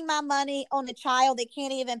not spending my money on a child that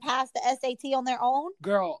can't even pass the SAT on their own.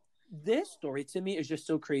 Girl, this story to me is just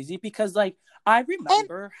so crazy because, like, I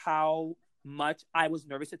remember how much I was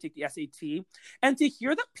nervous to take the SAT, and to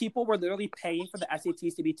hear that people were literally paying for the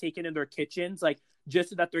SATs to be taken in their kitchens, like, just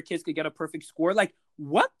so that their kids could get a perfect score. Like,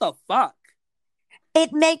 what the fuck?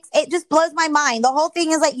 It just blows my mind. The whole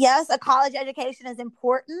thing is like, yes, a college education is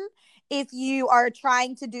important if you are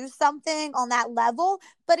trying to do something on that level.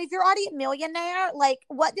 But if you're already a millionaire, like,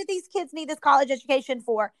 what do these kids need this college education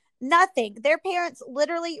for? Nothing. Their parents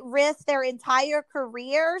literally risk their entire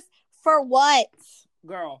careers for what?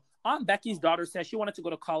 Girl, Aunt Becky's daughter says she wanted to go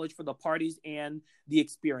to college for the parties and the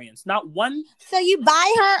experience. Not one. So you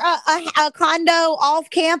buy her a condo off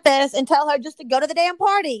campus and tell her just to go to the damn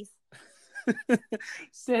parties.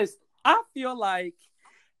 Sis, I feel like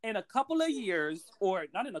in a couple of years, or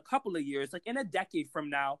not in a couple of years, like in a decade from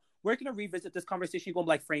now, we're going to revisit this conversation going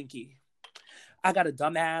like, Frankie, I got a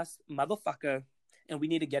dumbass motherfucker and we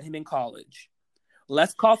need to get him in college.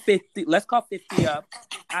 Let's call 50 up,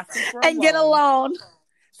 ask him for a and loan, get a loan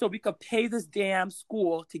so we could pay this damn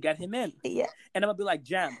school to get him in. Yeah. And I'm going to be like,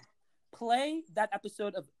 Jem, play that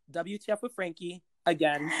episode of WTF with Frankie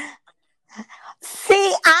again.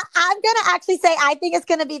 See, I'm going to actually say I think it's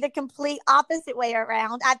going to be the complete opposite way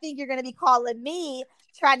around. I think you're going to be calling me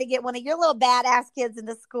trying to get one of your little badass kids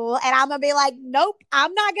into school. And I'm going to be like, nope,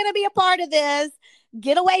 I'm not going to be a part of this.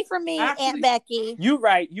 Get away from me, actually, Aunt Becky. You're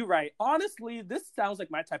right. Honestly, this sounds like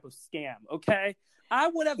my type of scam, okay? I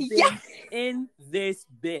would have been in this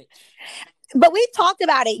bitch. But we've talked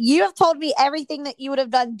about it. You have told me everything that you would have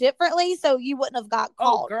done differently, so you wouldn't have got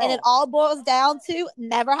called. And it all boils down to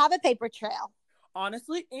never have a paper trail.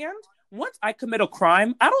 Honestly, and once I commit a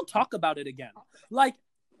crime, I don't talk about it again. Like,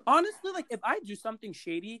 honestly, like, if I do something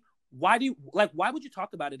shady, why would you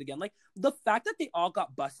talk about it again? Like, the fact that they all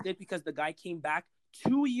got busted because the guy came back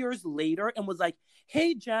 2 years later and was like,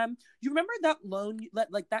 hey, Jem, you remember that loan,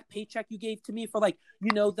 like that paycheck you gave to me for, like,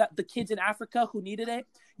 you know, that the kids in Africa who needed it?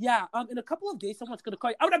 Yeah, in a couple of days, someone's going to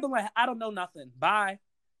call you. I would have been like, I don't know nothing. Bye.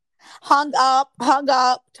 Hung up,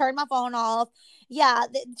 turned my phone off. Yeah,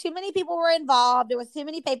 too many people were involved. There was too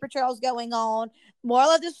many paper trails going on. Moral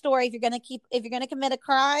of the story, if you're going to commit a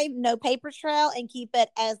crime, no paper trail and keep it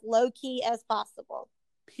as low key as possible.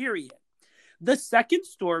 Period. The second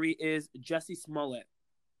story is Jussie Smollett.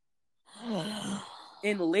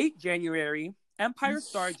 In late January, Empire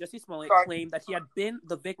star Jussie Smollett claimed that he had been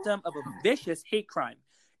the victim of a vicious hate crime.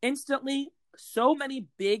 Instantly, so many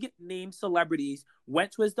big name celebrities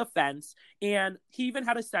went to his defense, and he even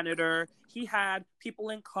had a senator. He had people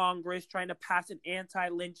in Congress trying to pass an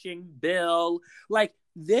anti-lynching bill. Like,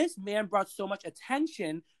 this man brought so much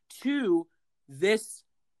attention to this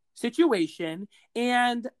situation,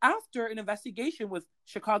 and after an investigation with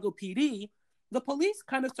Chicago PD, the police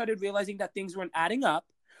kind of started realizing that things weren't adding up.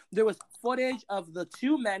 There was footage of the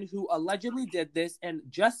two men who allegedly did this, and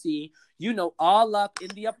Jussie, you know, all up in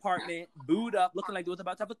the apartment, booed up, looking like they was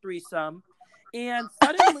about to have a threesome. And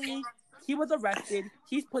suddenly, he was arrested.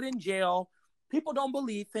 He's put in jail. People don't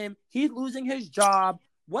believe him. He's losing his job.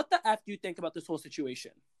 What the F do you think about this whole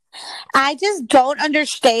situation? I just don't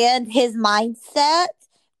understand his mindset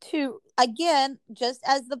to, again, just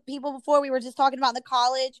as the people before we were just talking about the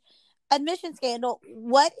college admission scandal,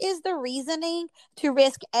 what is the reasoning to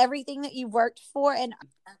risk everything that you've worked for and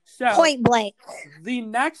point blank? The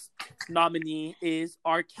next nominee is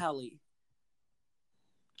R. Kelly.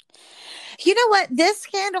 You know what? This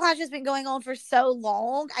scandal has just been going on for so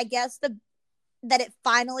long. I guess that it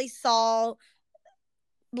finally saw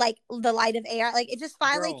like the light of air. Like, it just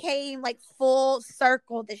finally came like full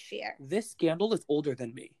circle this year. This scandal is older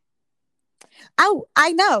than me. Oh,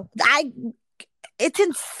 I know. It's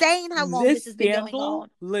insane how long This this has been going scandal, on.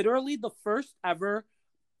 literally the first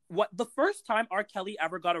time R. Kelly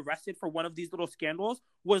ever got arrested for one of these little scandals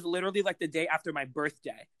was literally like the day after my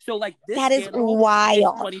birthday. So like this That is scandal is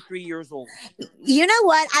wild. 23 years old. You know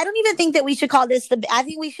what? I don't even think that we should call this I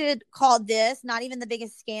think we should call this not even the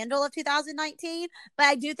biggest scandal of 2019, but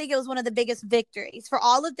I do think it was one of the biggest victories for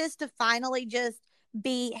all of this to finally just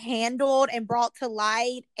be handled and brought to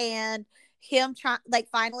light, and him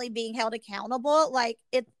finally being held accountable. Like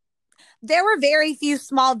it, there were very few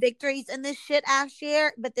small victories in this shit ass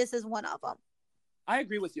year, but this is one of them. I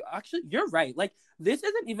agree with you. Actually, you're right. Like this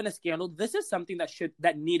isn't even a scandal. This is something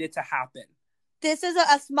that needed to happen. This is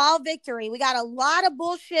a small victory. We got a lot of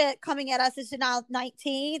bullshit coming at us in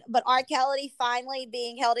 2019, but R. Kelly finally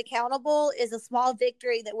being held accountable is a small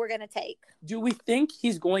victory that we're going to take. Do we think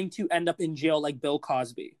he's going to end up in jail like Bill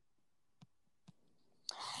Cosby?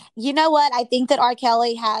 You know what? I think that R.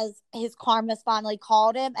 Kelly has his karma's finally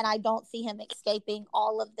called him, and I don't see him escaping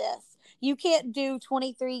all of this. You can't do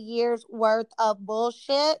 23 years worth of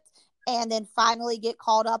bullshit and then finally get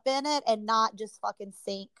caught up in it and not just fucking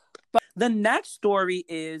sink. But the next story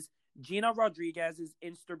is Gina Rodriguez's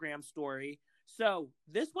Instagram story. So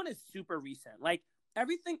this one is super recent. Like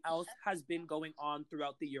everything else has been going on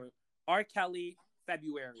throughout the year. R. Kelly,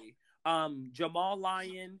 February. Jamal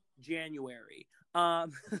Lyon, January.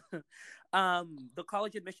 The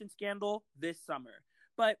college admission scandal this summer.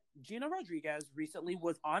 But Gina Rodriguez recently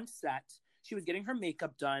was on set. She was getting her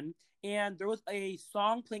makeup done, and there was a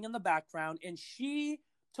song playing in the background, and she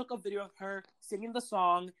took a video of her singing the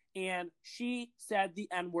song, and she said the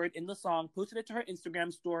N-word in the song, posted it to her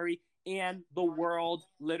Instagram story, and the world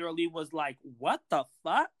literally was like, what the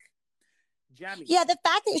fuck? Jemmye. Yeah, the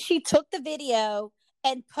fact that she took the video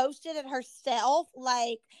and posted it herself,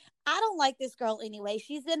 like, I don't like this girl anyway.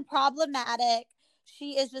 She's been problematic.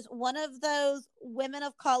 She is just one of those women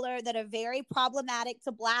of color that are very problematic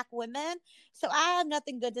to Black women. So I have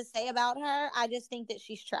nothing good to say about her. I just think that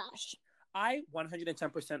she's trash. I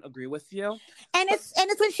 110% agree with you. And it's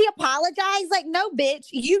when she apologized, like, no, bitch,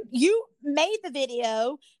 you made the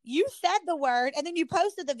video, you said the word, and then you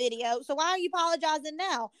posted the video. So why are you apologizing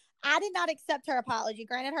now? I did not accept her apology.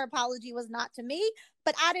 Granted, her apology was not to me,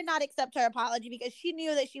 but I did not accept her apology because she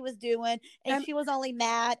knew that she was doing, and she was only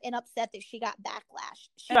mad and upset that she got backlash.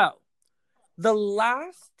 So, the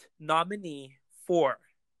last nominee for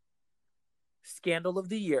Scandal of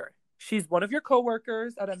the Year, she's one of your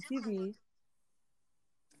coworkers at MTV.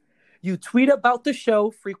 You tweet about the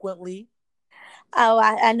show frequently. Oh,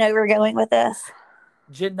 I know we're going with this.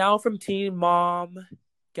 Janelle from Teen Mom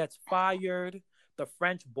gets fired. The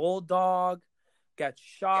French Bulldog gets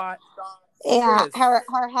shot. Yeah, her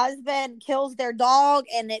husband kills their dog,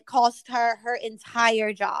 and it cost her her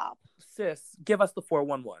entire job. Sis, give us the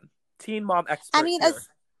 411. Teen Mom expert. I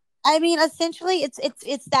mean, essentially,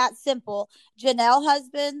 it's that simple. Janelle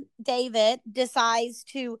husband David decides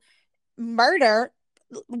to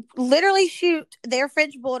literally shoot their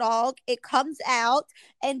French Bulldog. It comes out,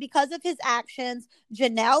 and because of his actions,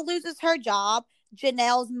 Janelle loses her job.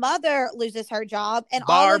 Janelle's mother loses her job, and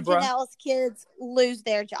Barbara. all of Janelle's kids lose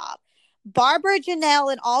their job. Barbara,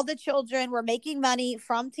 Janelle, and all the children were making money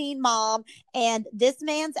from Teen Mom, and this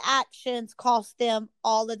man's actions cost them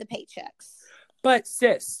all of the paychecks. But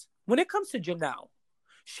sis, when it comes to Janelle,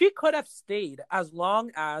 she could have stayed as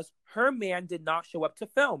long as her man did not show up to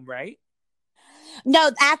film, right?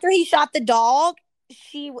 No, after he shot the dog,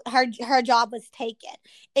 her job was taken.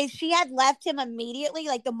 If she had left him immediately,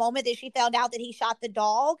 like the moment that she found out that he shot the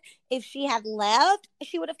dog, if she had left,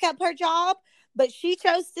 she would have kept her job. But she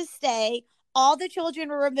chose to stay. All the children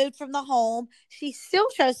were removed from the home. She still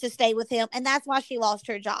chose to stay with him, and that's why she lost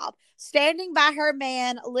her job. Standing by her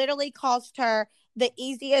man literally cost her the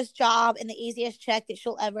easiest job and the easiest check that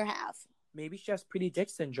she'll ever have. Maybe she has pretty dick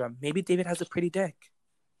syndrome. Maybe David has a pretty dick.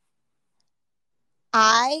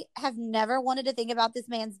 I have never wanted to think about this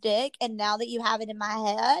man's dick, and now that you have it in my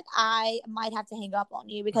head, I might have to hang up on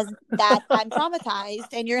you because that I'm traumatized,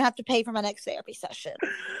 and you're gonna have to pay for my next therapy session.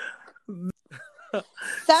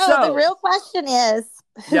 So the real question is,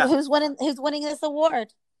 who's winning this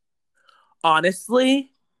award?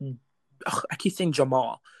 Honestly, I keep saying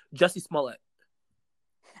Jamal, Jussie Smollett.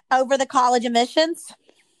 Over the college admissions?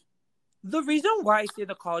 The reason why I say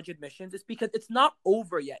the college admissions is because it's not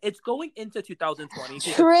over yet. It's going into 2020.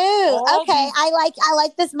 True. Okay, I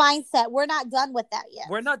like this mindset. We're not done with that yet.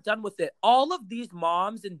 We're not done with it. All of these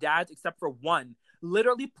moms and dads, except for one,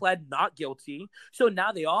 literally pled not guilty. So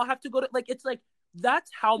now they all have to go to, like, it's like,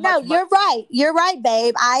 that's how much. No, you're right. You're right,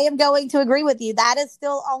 babe. I am going to agree with you. That is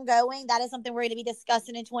still ongoing. That is something we're going to be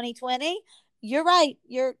discussing in 2020. You're right.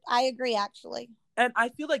 I agree, actually. And I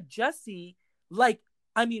feel like Jesse, like,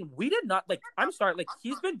 I mean, we did not like. I'm sorry, like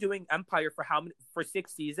he's been doing Empire for how many, for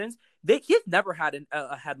 6 seasons. He's never had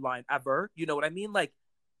a headline ever. You know what I mean? Like,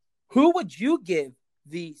 who would you give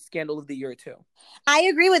the Scandal of the Year to? I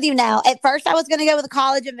agree with you now. At first, I was going to go with the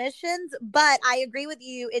college admissions, but I agree with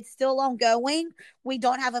you. It's still ongoing. We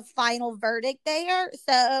don't have a final verdict there.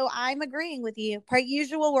 So I'm agreeing with you. Per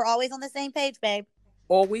usual, we're always on the same page, babe.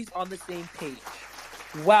 Always on the same page.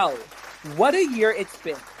 Well, what a year it's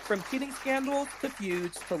been. From cheating scandals to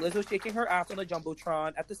feuds to Lizzo shaking her ass on the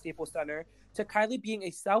Jumbotron at the Staples Center to Kylie being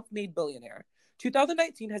a self-made billionaire.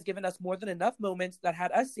 2019 has given us more than enough moments that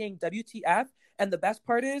had us saying WTF, and the best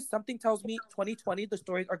part is, something tells me 2020 the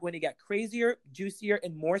stories are going to get crazier, juicier,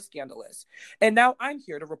 and more scandalous. And now I'm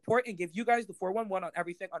here to report and give you guys the 411 on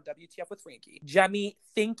everything on WTF with Frankie. Jemmye,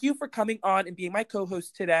 thank you for coming on and being my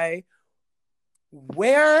co-host today.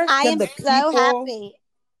 Where can the people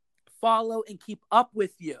follow and keep up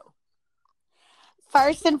with you?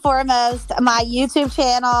 First and foremost, my YouTube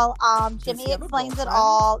channel, Jemmye Explains It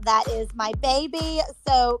All. That is my baby.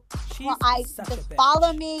 So just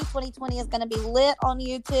follow me. 2020 is going to be lit on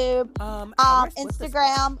YouTube.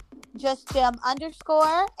 Instagram, just Jem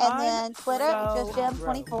 _, and then Twitter, just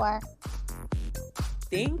Jem24.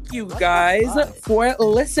 Thank you guys for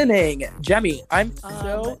listening. Jemmye, I'm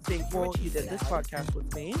so thankful you did this podcast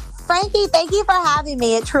with me. Frankie, thank you for having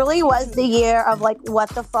me. It truly was the year of like what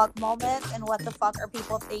the fuck moments and what the fuck are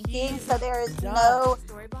people thinking. So there is no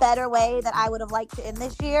better way that I would have liked to end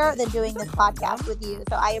this year than doing this podcast with you.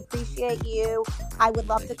 So I appreciate you. I would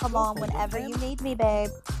love to come on whenever you need me, babe.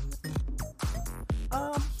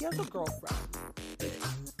 He has a girlfriend.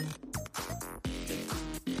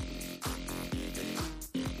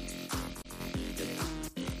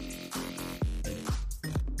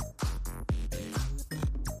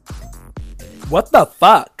 What the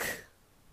fuck?